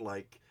most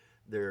like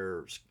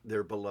their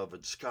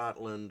beloved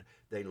Scotland.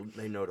 They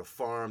know to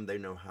farm. They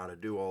know how to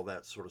do all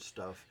that sort of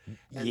stuff.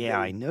 And Yeah,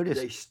 I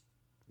noticed.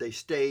 They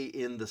stay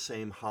in the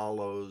same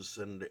hollows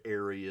and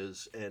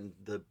areas, and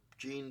the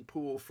gene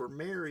pool for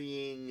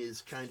marrying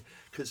is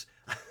because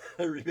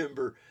I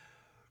remember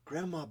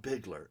Grandma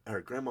Bigler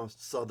or Grandma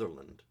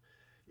Sutherland.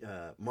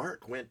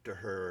 Mark went to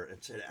her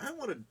and said, "I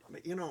want to,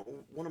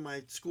 one of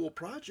my school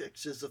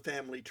projects is a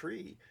family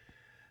tree."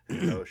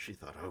 And she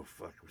thought, "Oh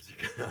fuck,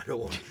 I don't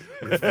want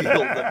to reveal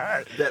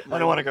that I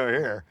don't want to go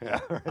here.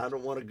 I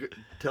don't want to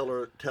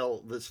tell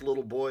this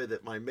little boy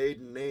that my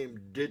maiden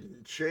name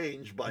didn't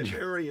change by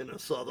marrying a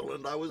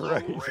Sutherland. I was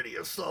already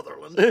a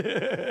Sutherland."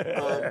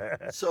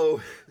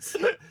 So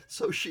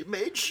she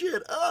made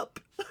shit up.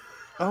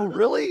 Oh,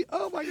 really?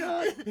 Oh my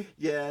God.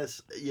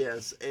 Yes,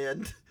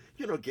 and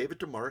gave it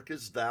to Mark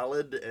as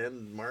valid,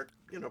 and Mark,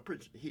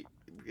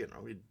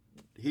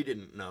 he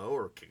didn't know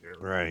or care.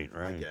 Right.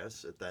 I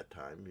guess at that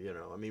time,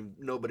 I mean,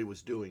 nobody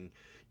was doing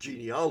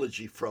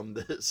genealogy from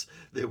this.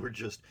 They were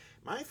just,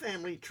 my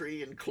family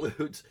tree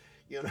includes,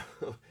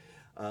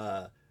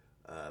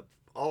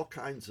 all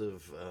kinds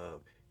of,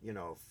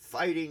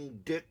 fighting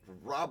Dick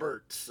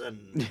Roberts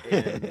and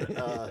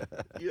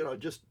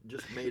just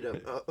made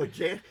up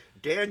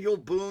Daniel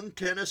Boone,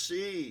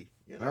 Tennessee.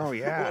 Oh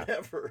yeah.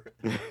 Whatever.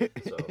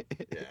 So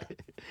yeah.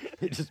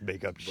 They just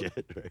make up shit.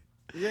 Right?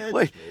 Yeah,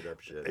 Wait, just made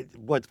up shit.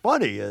 What's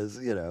funny is,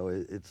 the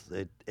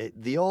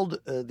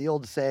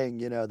old saying,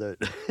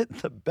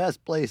 the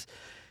best place,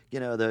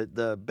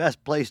 the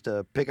best place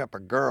to pick up a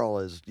girl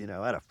is,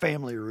 at a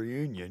family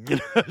reunion.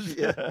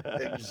 Yeah,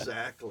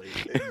 exactly.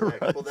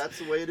 Right. Well, that's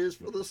the way it is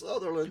for the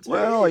Sutherlands.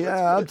 Well, hey,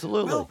 yeah,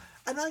 absolutely. Well,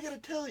 and I got to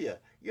tell you,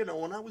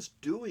 when I was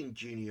doing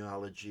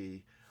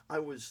genealogy, I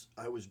was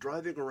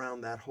driving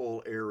around that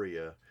whole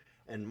area,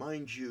 and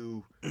mind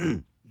you,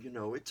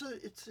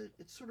 it's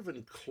sort of an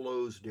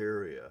enclosed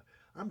area.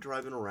 I'm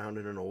driving around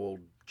in an old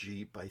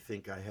Jeep I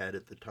think I had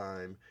at the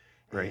time,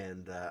 right.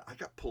 And I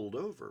got pulled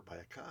over by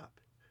a cop.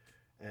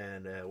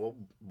 And well,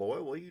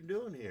 boy, what are you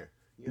doing here?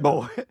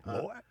 Boy.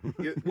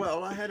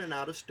 Well, I had an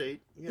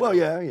out-of-state. Well,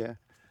 yeah.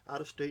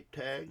 Out-of-state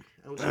tag.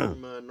 I was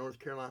from North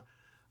Carolina.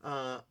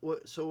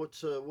 What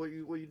are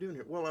you doing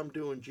here? Well, I'm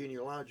doing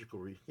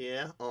genealogical.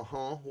 Yeah.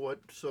 What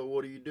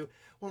are you doing?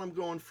 Well, I'm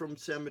going from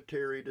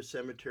cemetery to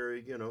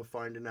cemetery,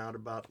 finding out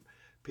about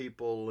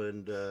people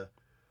and,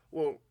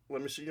 well,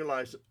 let me see your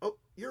license. Oh,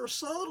 you're a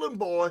Sutherland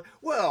boy.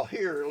 Well,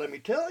 here, let me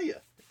tell you.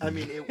 I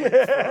mean, it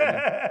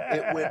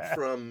went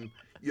from,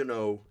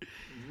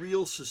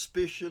 real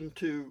suspicion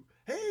to,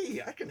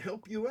 hey, I can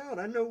help you out.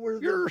 I know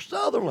where you're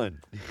Sutherland.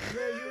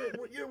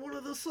 Yeah, you're one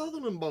of the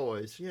Sutherland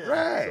boys. Yeah.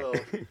 Right. So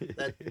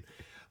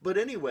but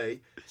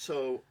anyway,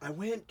 so I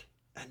went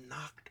and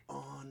knocked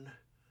on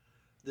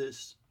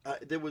this.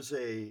 There was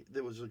a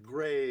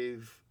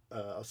grave,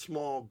 a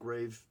small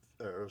grave,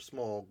 or a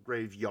small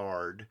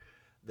graveyard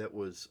that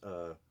was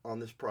on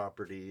this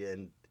property,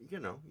 and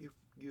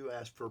you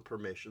asked for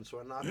permission. So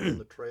I knocked on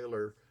the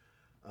trailer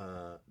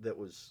that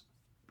was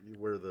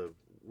where the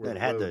road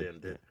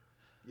ended.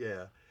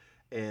 Yeah.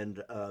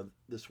 And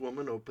this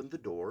woman opened the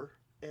door,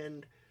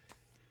 and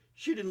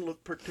she didn't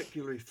look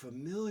particularly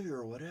familiar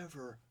or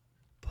whatever,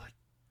 but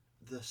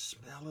the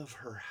smell of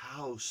her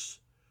house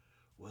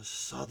was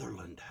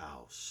Sutherland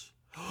House.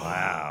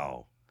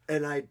 Wow.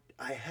 And I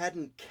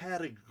hadn't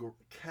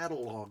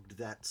cataloged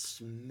that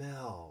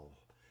smell.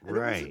 And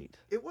right.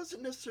 It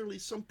wasn't necessarily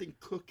something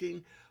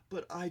cooking,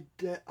 but I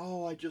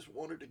just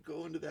wanted to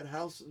go into that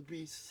house and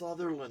be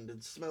Sutherland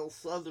and smell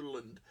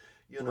Sutherland,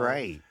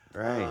 Right.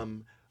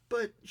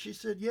 But she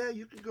said, yeah,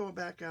 you can go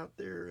back out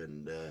there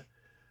and,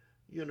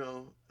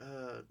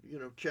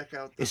 check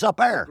out the, it's up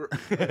there.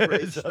 the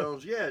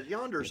gravestones. Yeah,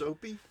 yonder's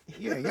Opie.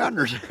 Yeah,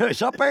 yonder's.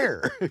 It's up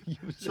there.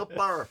 It's up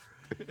there.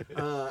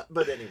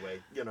 But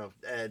anyway,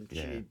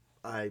 and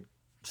I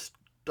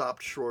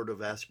stopped short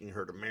of asking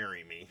her to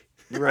marry me.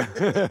 Right.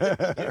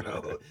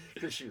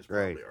 Because she was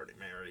probably already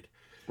married.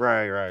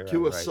 Right.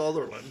 To a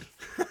Sutherland.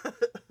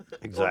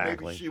 Exactly.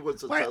 Or maybe she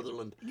was a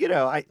Sutherland.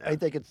 I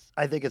think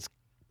it's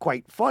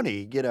quite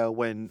funny,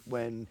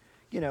 when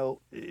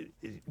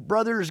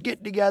brothers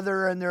get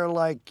together and they're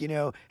like,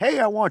 hey,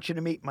 I want you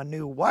to meet my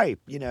new wife,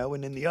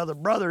 and then the other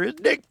brother, his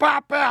dick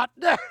pop out.